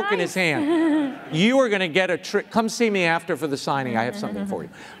 3rd book in his hand. You are gonna get a trick. Come see me after for the signing. I have something for you.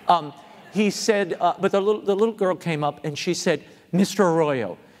 He said, but the little girl came up and she said, Mr.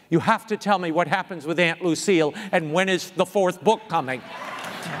 Arroyo, you have to tell me what happens with Aunt Lucille and when is the 4th book coming?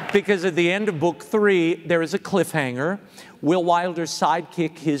 Because at the end of book 3, there is a cliffhanger. Will Wilder's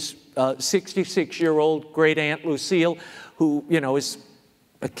sidekick, his 66-year-old great Aunt Lucille, who, you know, is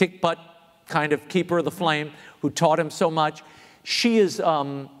a kick-butt kind of keeper of the flame, who taught him so much. She is,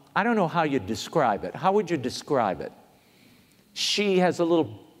 I don't know how you'd describe it. How would you describe it? She has a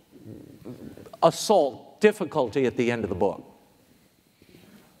little difficulty at the end of the book.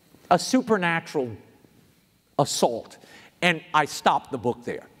 A supernatural assault. And I stopped the book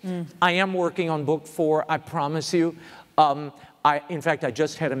there. I am working on book 4, I promise you. In fact, I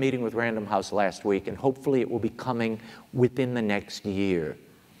just had a meeting with Random House last week, and hopefully it will be coming within the next year.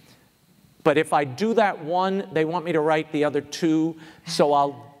 But if I do that one, they want me to write the other 2, so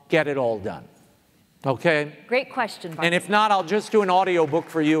I'll get it all done. Okay? Great question, Bob. And if not, I'll just do an audio book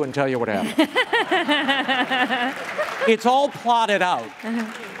for you and tell you what happened. It's all plotted out.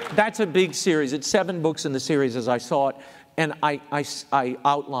 That's a big series. It's 7 books in the series as I saw it. And I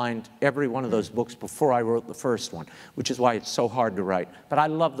outlined every one of those books before I wrote the first one, which is why it's so hard to write. But I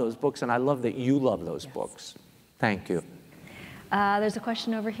love those books, and I love that you love those books. Thank you. There's a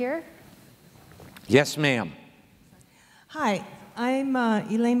question over here. Yes, ma'am. Hi. I'm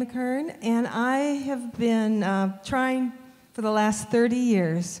Elaine McKern, and I have been trying for the last 30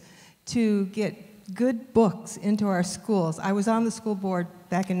 years to get good books into our schools. I was on the school board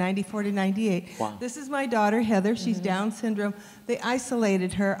back in 94 to 98. Wow. This is my daughter, Heather. She's Down syndrome. They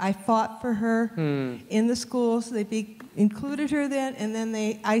isolated her. I fought for her in the schools. They included her then, and then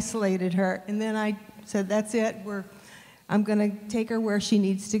they isolated her. And then I said, that's it. I'm going to take her where she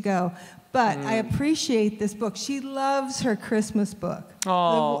needs to go. But I appreciate this book. She loves her Christmas book,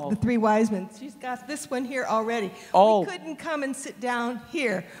 Oh. the Three Wise Men. She's got this one here already. Oh. We couldn't come and sit down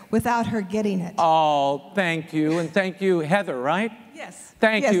here without her getting it. Oh, thank you. And thank you, Heather, right? Yes.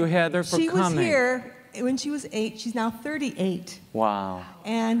 Thank Yes. you, Heather, for She coming. was here when she was 8. She's now 38. Wow.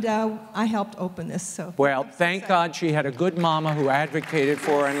 And I helped open this. So. Well, thank God she had a good mama who advocated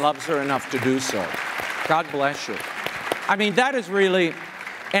for her and loves her enough to do so. God bless you. I mean, that is really,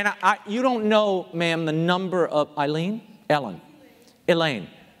 and you don't know, ma'am, the number of, Elaine,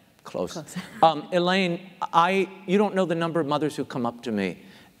 close. Elaine, you don't know the number of mothers who come up to me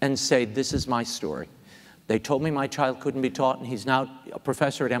and say, this is my story. They told me my child couldn't be taught, and he's now a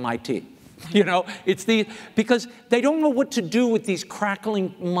professor at MIT. You know, because they don't know what to do with these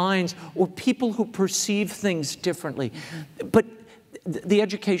crackling minds or people who perceive things differently. But the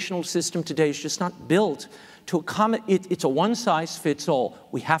educational system today is just not built to accommodate. It's a one-size-fits-all.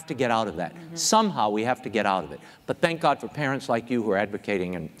 We have to get out of that. Somehow we have to get out of it. But thank God for parents like you who are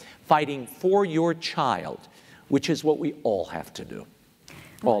advocating and fighting for your child, which is what we all have to do.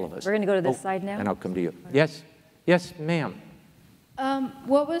 All of us. We're going to go to this side now. And I'll come to you. Yes? Yes, ma'am.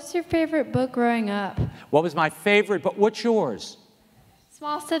 What was your favorite book growing up? What was my favorite book? What's yours?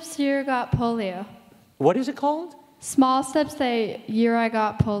 Small Steps the Year I Got Polio. What is it called? Small Steps the Year I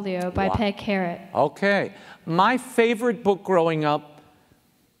Got Polio by Peg Harrett. Okay. My favorite book growing up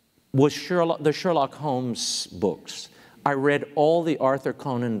was the Sherlock Holmes books. I read all the Arthur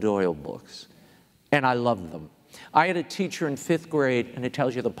Conan Doyle books, and I loved them. I had a teacher in 5th grade, and it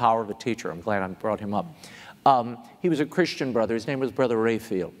tells you the power of a teacher. I'm glad I brought him up. He was a Christian brother. His name was Brother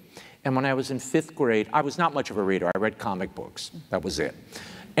Rayfield. And when I was in 5th grade, I was not much of a reader. I read comic books. That was it.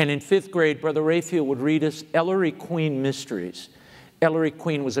 And in 5th grade, Brother Rayfield would read us Ellery Queen mysteries. Ellery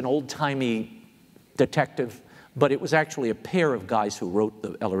Queen was an old-timey detective, but it was actually a pair of guys who wrote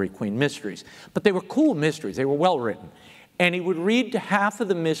the Ellery Queen mysteries. But they were cool mysteries. They were well-written. And he would read half of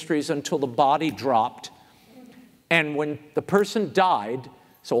the mysteries until the body dropped. And when the person died,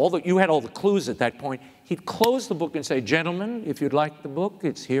 so you had all the clues at that point, he'd close the book and say, gentlemen, if you'd like the book,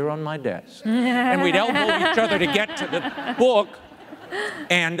 it's here on my desk. And we'd elbow each other to get to the book.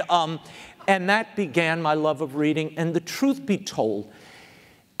 And that began my love of reading. And the truth be told,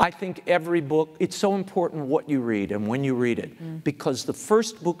 I think every book, it's so important what you read and when you read it. Because the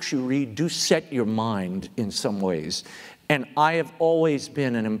first books you read do set your mind in some ways. And I have always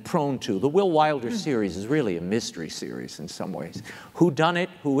been and am prone to. The Will Wilder series is really a mystery series in some ways. Who done it?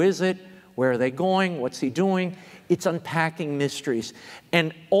 Who is it? Where are they going? What's he doing? It's unpacking mysteries.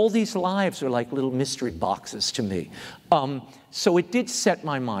 And all these lives are like little mystery boxes to me. So it did set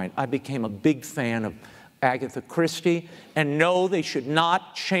my mind. I became a big fan of Agatha Christie. And no, they should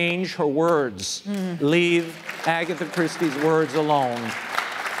not change her words. Leave Agatha Christie's words alone.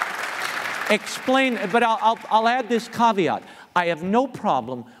 Explain, but I'll add this caveat. I have no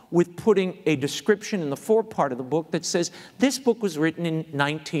problem with putting a description in the forepart of the book that says, this book was written in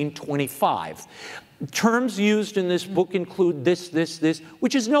 1925. Terms used in this book include this,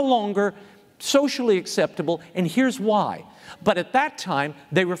 which is no longer socially acceptable, and here's why. But at that time,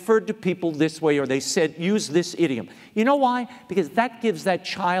 they referred to people this way, or they said, use this idiom. You know why? Because that gives that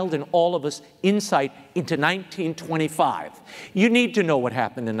child and all of us insight into 1925. You need to know what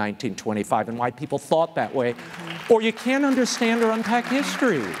happened in 1925 and why people thought that way, or you can't understand or unpack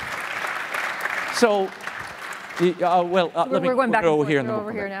history. So, let me go over here in the book.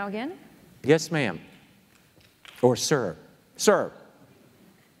 Over here now again. Yes, ma'am. Or sir. Sir.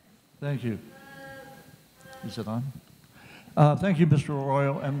 Thank you. Is it on? Thank you, Mr.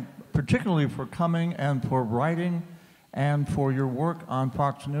 Arroyo, and particularly for coming and for writing and for your work on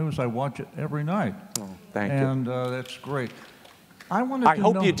Fox News. I watch it every night. Oh, thank you. And that's great. I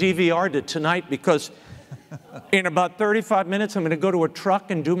hope you DVR'd it tonight, because in about 35 minutes, I'm going to go to a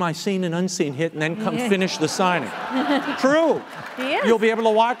truck and do my seen and unseen hit and then come finish the signing. True. Yes. You'll be able to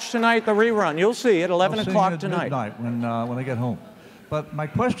watch tonight the rerun. You'll see it 11 o'clock tonight. Midnight when I get home. But my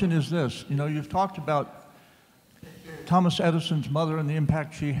question is this. You know, you've talked about Thomas Edison's mother and the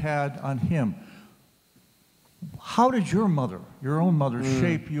impact she had on him. How did your own mother,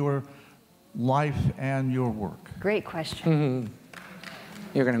 shape your life and your work? Great question.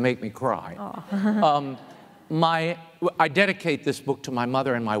 You're going to make me cry. I dedicate this book to my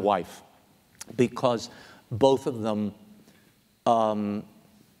mother and my wife, because both of them,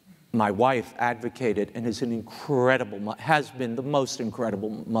 my wife advocated and is an incredible, has been the most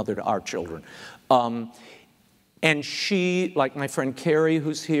incredible mother to our children. And she, like my friend Carrie,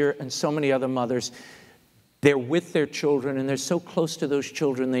 who's here, and so many other mothers, they're with their children, and they're so close to those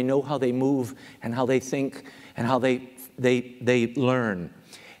children. They know how they move and how they think and how they learn.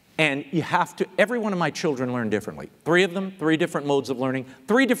 And you have to, every one of my children learn differently. 3 of them, 3 different modes of learning,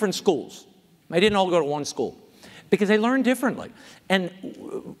 3 different schools. They didn't all go to one school because they learn differently. And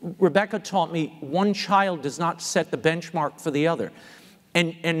Rebecca taught me one child does not set the benchmark for the other,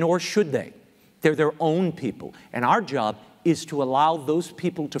 and nor should they. They're their own people. And our job is to allow those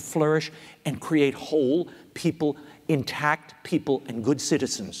people to flourish and create whole people, intact people, and good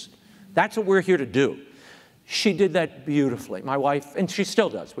citizens. That's what we're here to do. She did that beautifully. My wife, and she still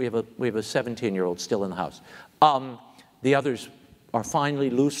does. We have a 17-year-old still in the house. The others are finally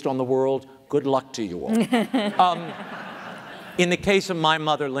loosed on the world. Good luck to you all. In the case of my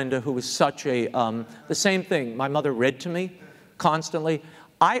mother, Linda, who was such a, the same thing. My mother read to me constantly.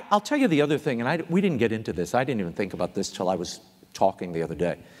 I'll tell you the other thing, and we didn't get into this. I didn't even think about this till I was talking the other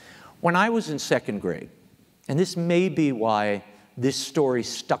day. When I was in 2nd grade, and this may be why this story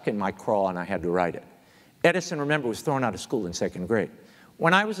stuck in my craw and I had to write it. Edison, remember, was thrown out of school in 2nd grade.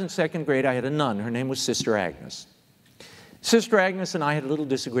 When I was in 2nd grade, I had a nun. Her name was Sister Agnes. Sister Agnes and I had a little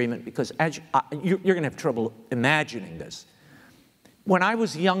disagreement because you're going to have trouble imagining this. When I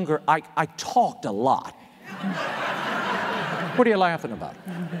was younger, I talked a lot. What are you laughing about?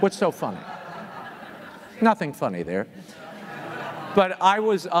 What's so funny? Nothing funny there. But I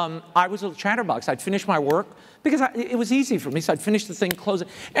was a chatterbox. I'd finish my work because it was easy for me. So I'd finish the thing, close it,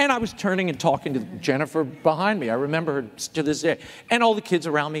 and I was turning and talking to Jennifer behind me. I remember her to this day. And all the kids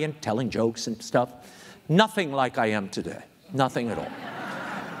around me and telling jokes and stuff. Nothing like I am today. Nothing at all.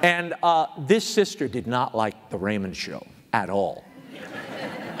 And this sister did not like the Raymond show at all.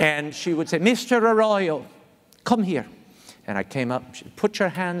 And she would say, Mr. Arroyo, come here. And I came up, she put your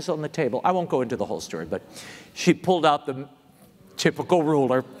hands on the table. I won't go into the whole story, but she pulled out the typical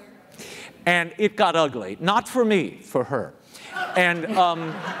ruler, and it got ugly. Not for me, for her. And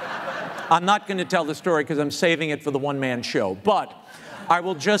I'm not going to tell the story because I'm saving it for the one-man show, but I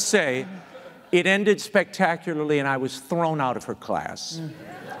will just say it ended spectacularly, and I was thrown out of her class.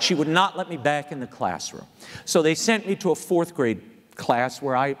 She would not let me back in the classroom. So they sent me to a 4th grade class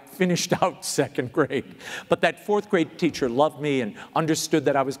where I finished out 2nd grade. But that 4th grade teacher loved me and understood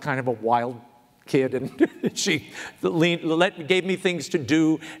that I was kind of a wild kid, and she gave me things to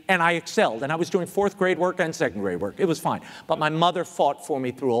do, and I excelled. And I was doing 4th grade work and 2nd grade work. It was fine. But my mother fought for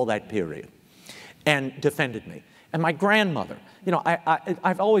me through all that period and defended me. And my grandmother, you know,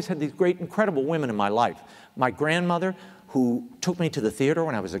 I've always had these great, incredible women in my life. My grandmother, who took me to the theater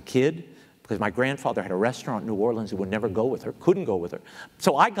when I was a kid, because my grandfather had a restaurant in New Orleans and would never go with her, couldn't go with her.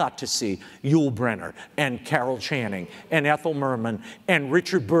 So I got to see Yul Brynner and Carol Channing and Ethel Merman and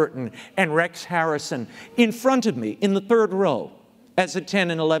Richard Burton and Rex Harrison in front of me in the 3rd row as a 10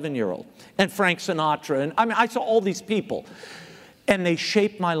 and 11-year-old, and Frank Sinatra. And I mean, I saw all these people, and they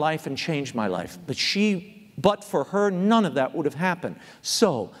shaped my life and changed my life. But for her, none of that would have happened.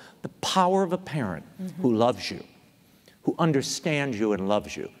 So the power of a parent who loves you, who understands you and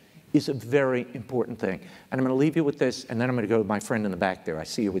loves you, is a very important thing. And I'm going to leave you with this, and then I'm going to go to my friend in the back there. I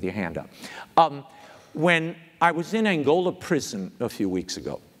see you with your hand up. When I was in Angola prison a few weeks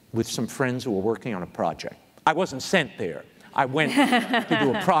ago with some friends who were working on a project, I wasn't sent there. I went to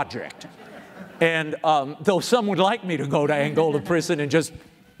do a project. And though some would like me to go to Angola prison and just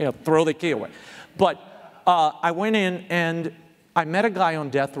throw the key away. But I went in, and I met a guy on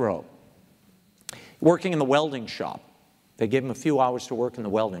death row working in the welding shop. They gave him a few hours to work in the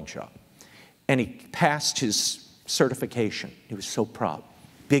welding shop. And he passed his certification. He was so proud.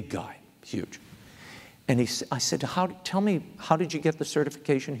 Big guy, huge. And I said, tell me, how did you get the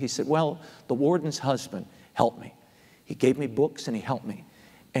certification? He said, well, the warden's husband helped me. He gave me books and he helped me.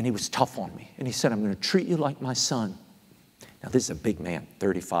 And he was tough on me. And he said, I'm going to treat you like my son. Now, this is a big man,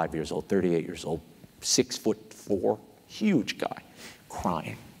 35 years old, 38 years old, 6'4", huge guy,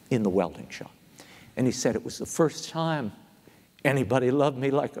 crying in the welding shop. And he said, it was the first time anybody loved me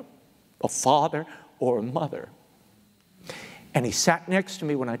like a father or a mother. And he sat next to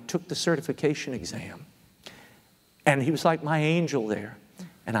me when I took the certification exam. And he was like my angel there.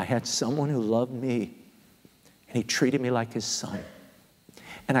 And I had someone who loved me. And he treated me like his son.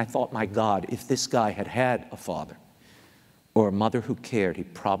 And I thought, my God, if this guy had had a father or a mother who cared, he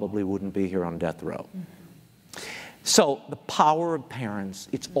probably wouldn't be here on death row. So the power of parents,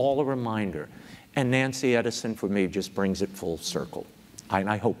 it's all a reminder. And Nancy Edison, for me, just brings it full circle. And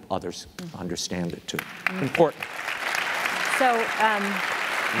I hope others understand it, too. Important. So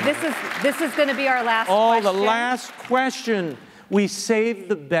this is going to be our last question. Oh, the last question. We saved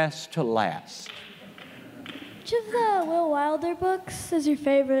the best to last. Which of the Will Wilder books is your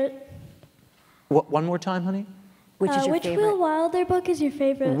favorite? What, one more time, honey? Which is your which favorite? Will Wilder book is your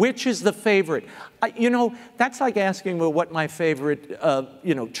favorite? Which is the favorite? That's like asking me what my favorite,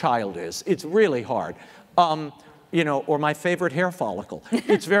 child is. It's really hard. Or my favorite hair follicle.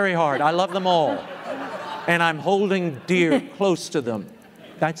 It's very hard. I love them all. And I'm holding dear close to them.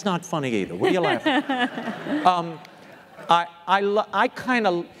 That's not funny either. What are you laughing at?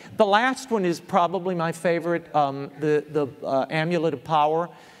 The last one is probably my favorite, the Amulet of Power,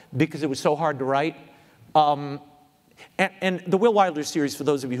 because it was so hard to write. And the Will Wilder series, for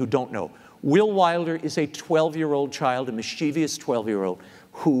those of you who don't know, Will Wilder is a 12-year-old child, a mischievous 12-year-old,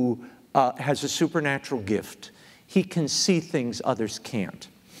 who has a supernatural gift. He can see things others can't.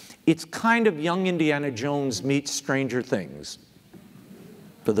 It's kind of young Indiana Jones meets Stranger Things,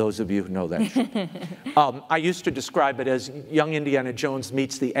 for those of you who know that. I used to describe it as young Indiana Jones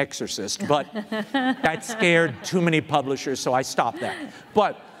meets The Exorcist, but that scared too many publishers, so I stopped that.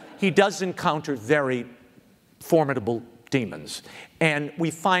 But he does encounter very formidable demons. And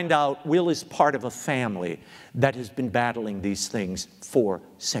we find out Will is part of a family that has been battling these things for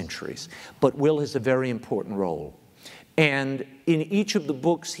centuries. But Will has a very important role. And in each of the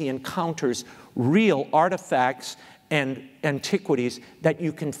books, he encounters real artifacts and antiquities that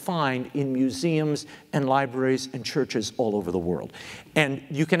you can find in museums and libraries and churches all over the world. And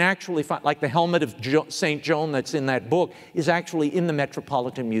you can actually find, like the helmet of St. Joan that's in that book is actually in the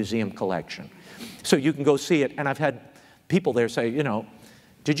Metropolitan Museum collection. So you can go see it. And I've had people there say,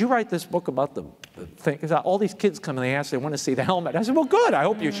 did you write this book about the thing? Because all these kids come and they want to see the helmet. I said, well, good. I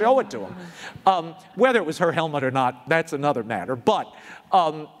hope you show it to them. Whether it was her helmet or not, that's another matter. But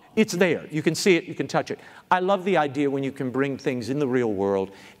it's there. You can see it. You can touch it. I love the idea when you can bring things in the real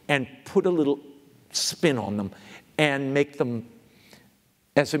world and put a little spin on them and make them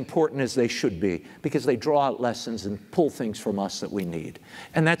as important as they should be, because they draw out lessons and pull things from us that we need.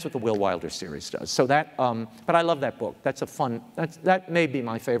 And that's what the Will Wilder series does. So that, but I love that book. That's a fun, that may be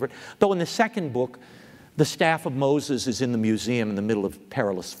my favorite. Though in the second book, the staff of Moses is in the museum in the middle of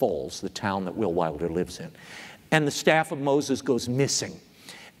Perilous Falls, the town that Will Wilder lives in. And the staff of Moses goes missing.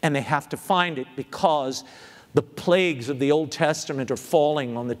 And they have to find it because the plagues of the Old Testament are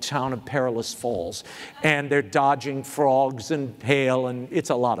falling on the town of Perilous Falls. And they're dodging frogs and hail, and it's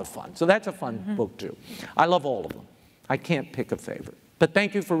a lot of fun. So that's a fun book, too. I love all of them. I can't pick a favorite. But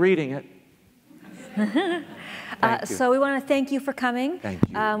thank you for reading it. So we want to thank you for coming. Thank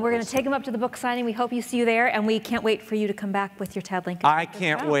you. We're going to take him up to the book signing. We hope you see you there, and we can't wait for you to come back with your Ted Lincoln. I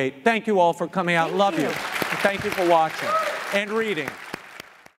can't wait. Thank you all for coming out. Love you. Thank you for watching and reading.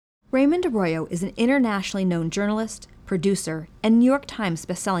 Raymond Arroyo is an internationally known journalist, producer, and New York Times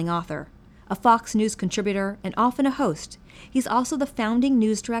bestselling author, a Fox News contributor, and often a host. He's also the founding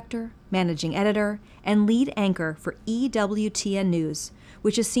news director, managing editor, and lead anchor for EWTN News,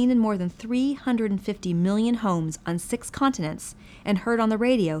 which is seen in more than 350 million homes on 6 continents and heard on the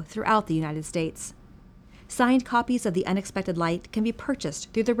radio throughout the United States. Signed copies of The Unexpected Light can be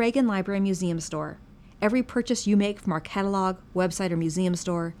purchased through the Reagan Library Museum Store. Every purchase you make from our catalog, website, or museum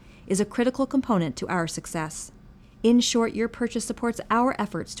store is a critical component to our success. In short, your purchase supports our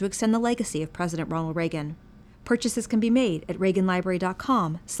efforts to extend the legacy of President Ronald Reagan. Purchases can be made at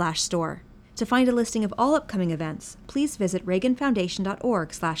reaganlibrary.com/store. To find a listing of all upcoming events, please visit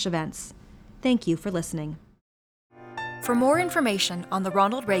reaganfoundation.org/events. Thank you for listening. For more information on the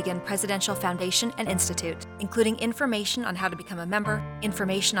Ronald Reagan Presidential Foundation and Institute, including information on how to become a member,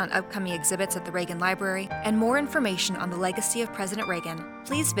 information on upcoming exhibits at the Reagan Library, and more information on the legacy of President Reagan,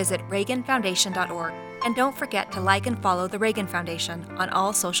 please visit reaganfoundation.org. And don't forget to like and follow the Reagan Foundation on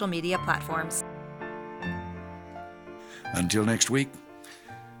all social media platforms. Until next week,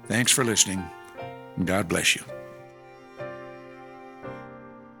 thanks for listening. God bless you.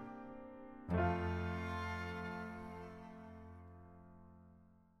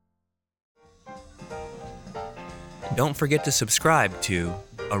 Don't forget to subscribe to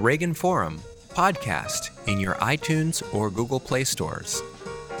a Reagan Forum podcast in your iTunes or Google Play stores,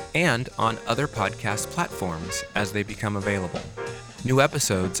 and on other podcast platforms as they become available. New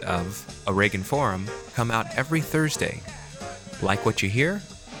episodes of A Reagan Forum come out every Thursday. Like what you hear?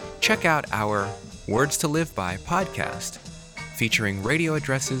 Check out our Words to Live By podcast, featuring radio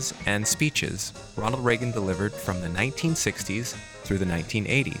addresses and speeches Ronald Reagan delivered from the 1960s through the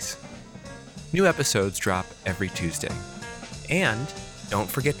 1980s. New episodes drop every Tuesday. And don't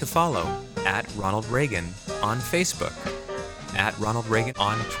forget to follow @RonaldReagan on Facebook, @RonaldReagan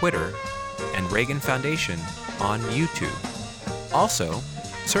on Twitter, and Reagan Foundation on YouTube. Also,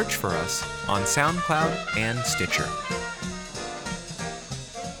 search for us on SoundCloud and Stitcher.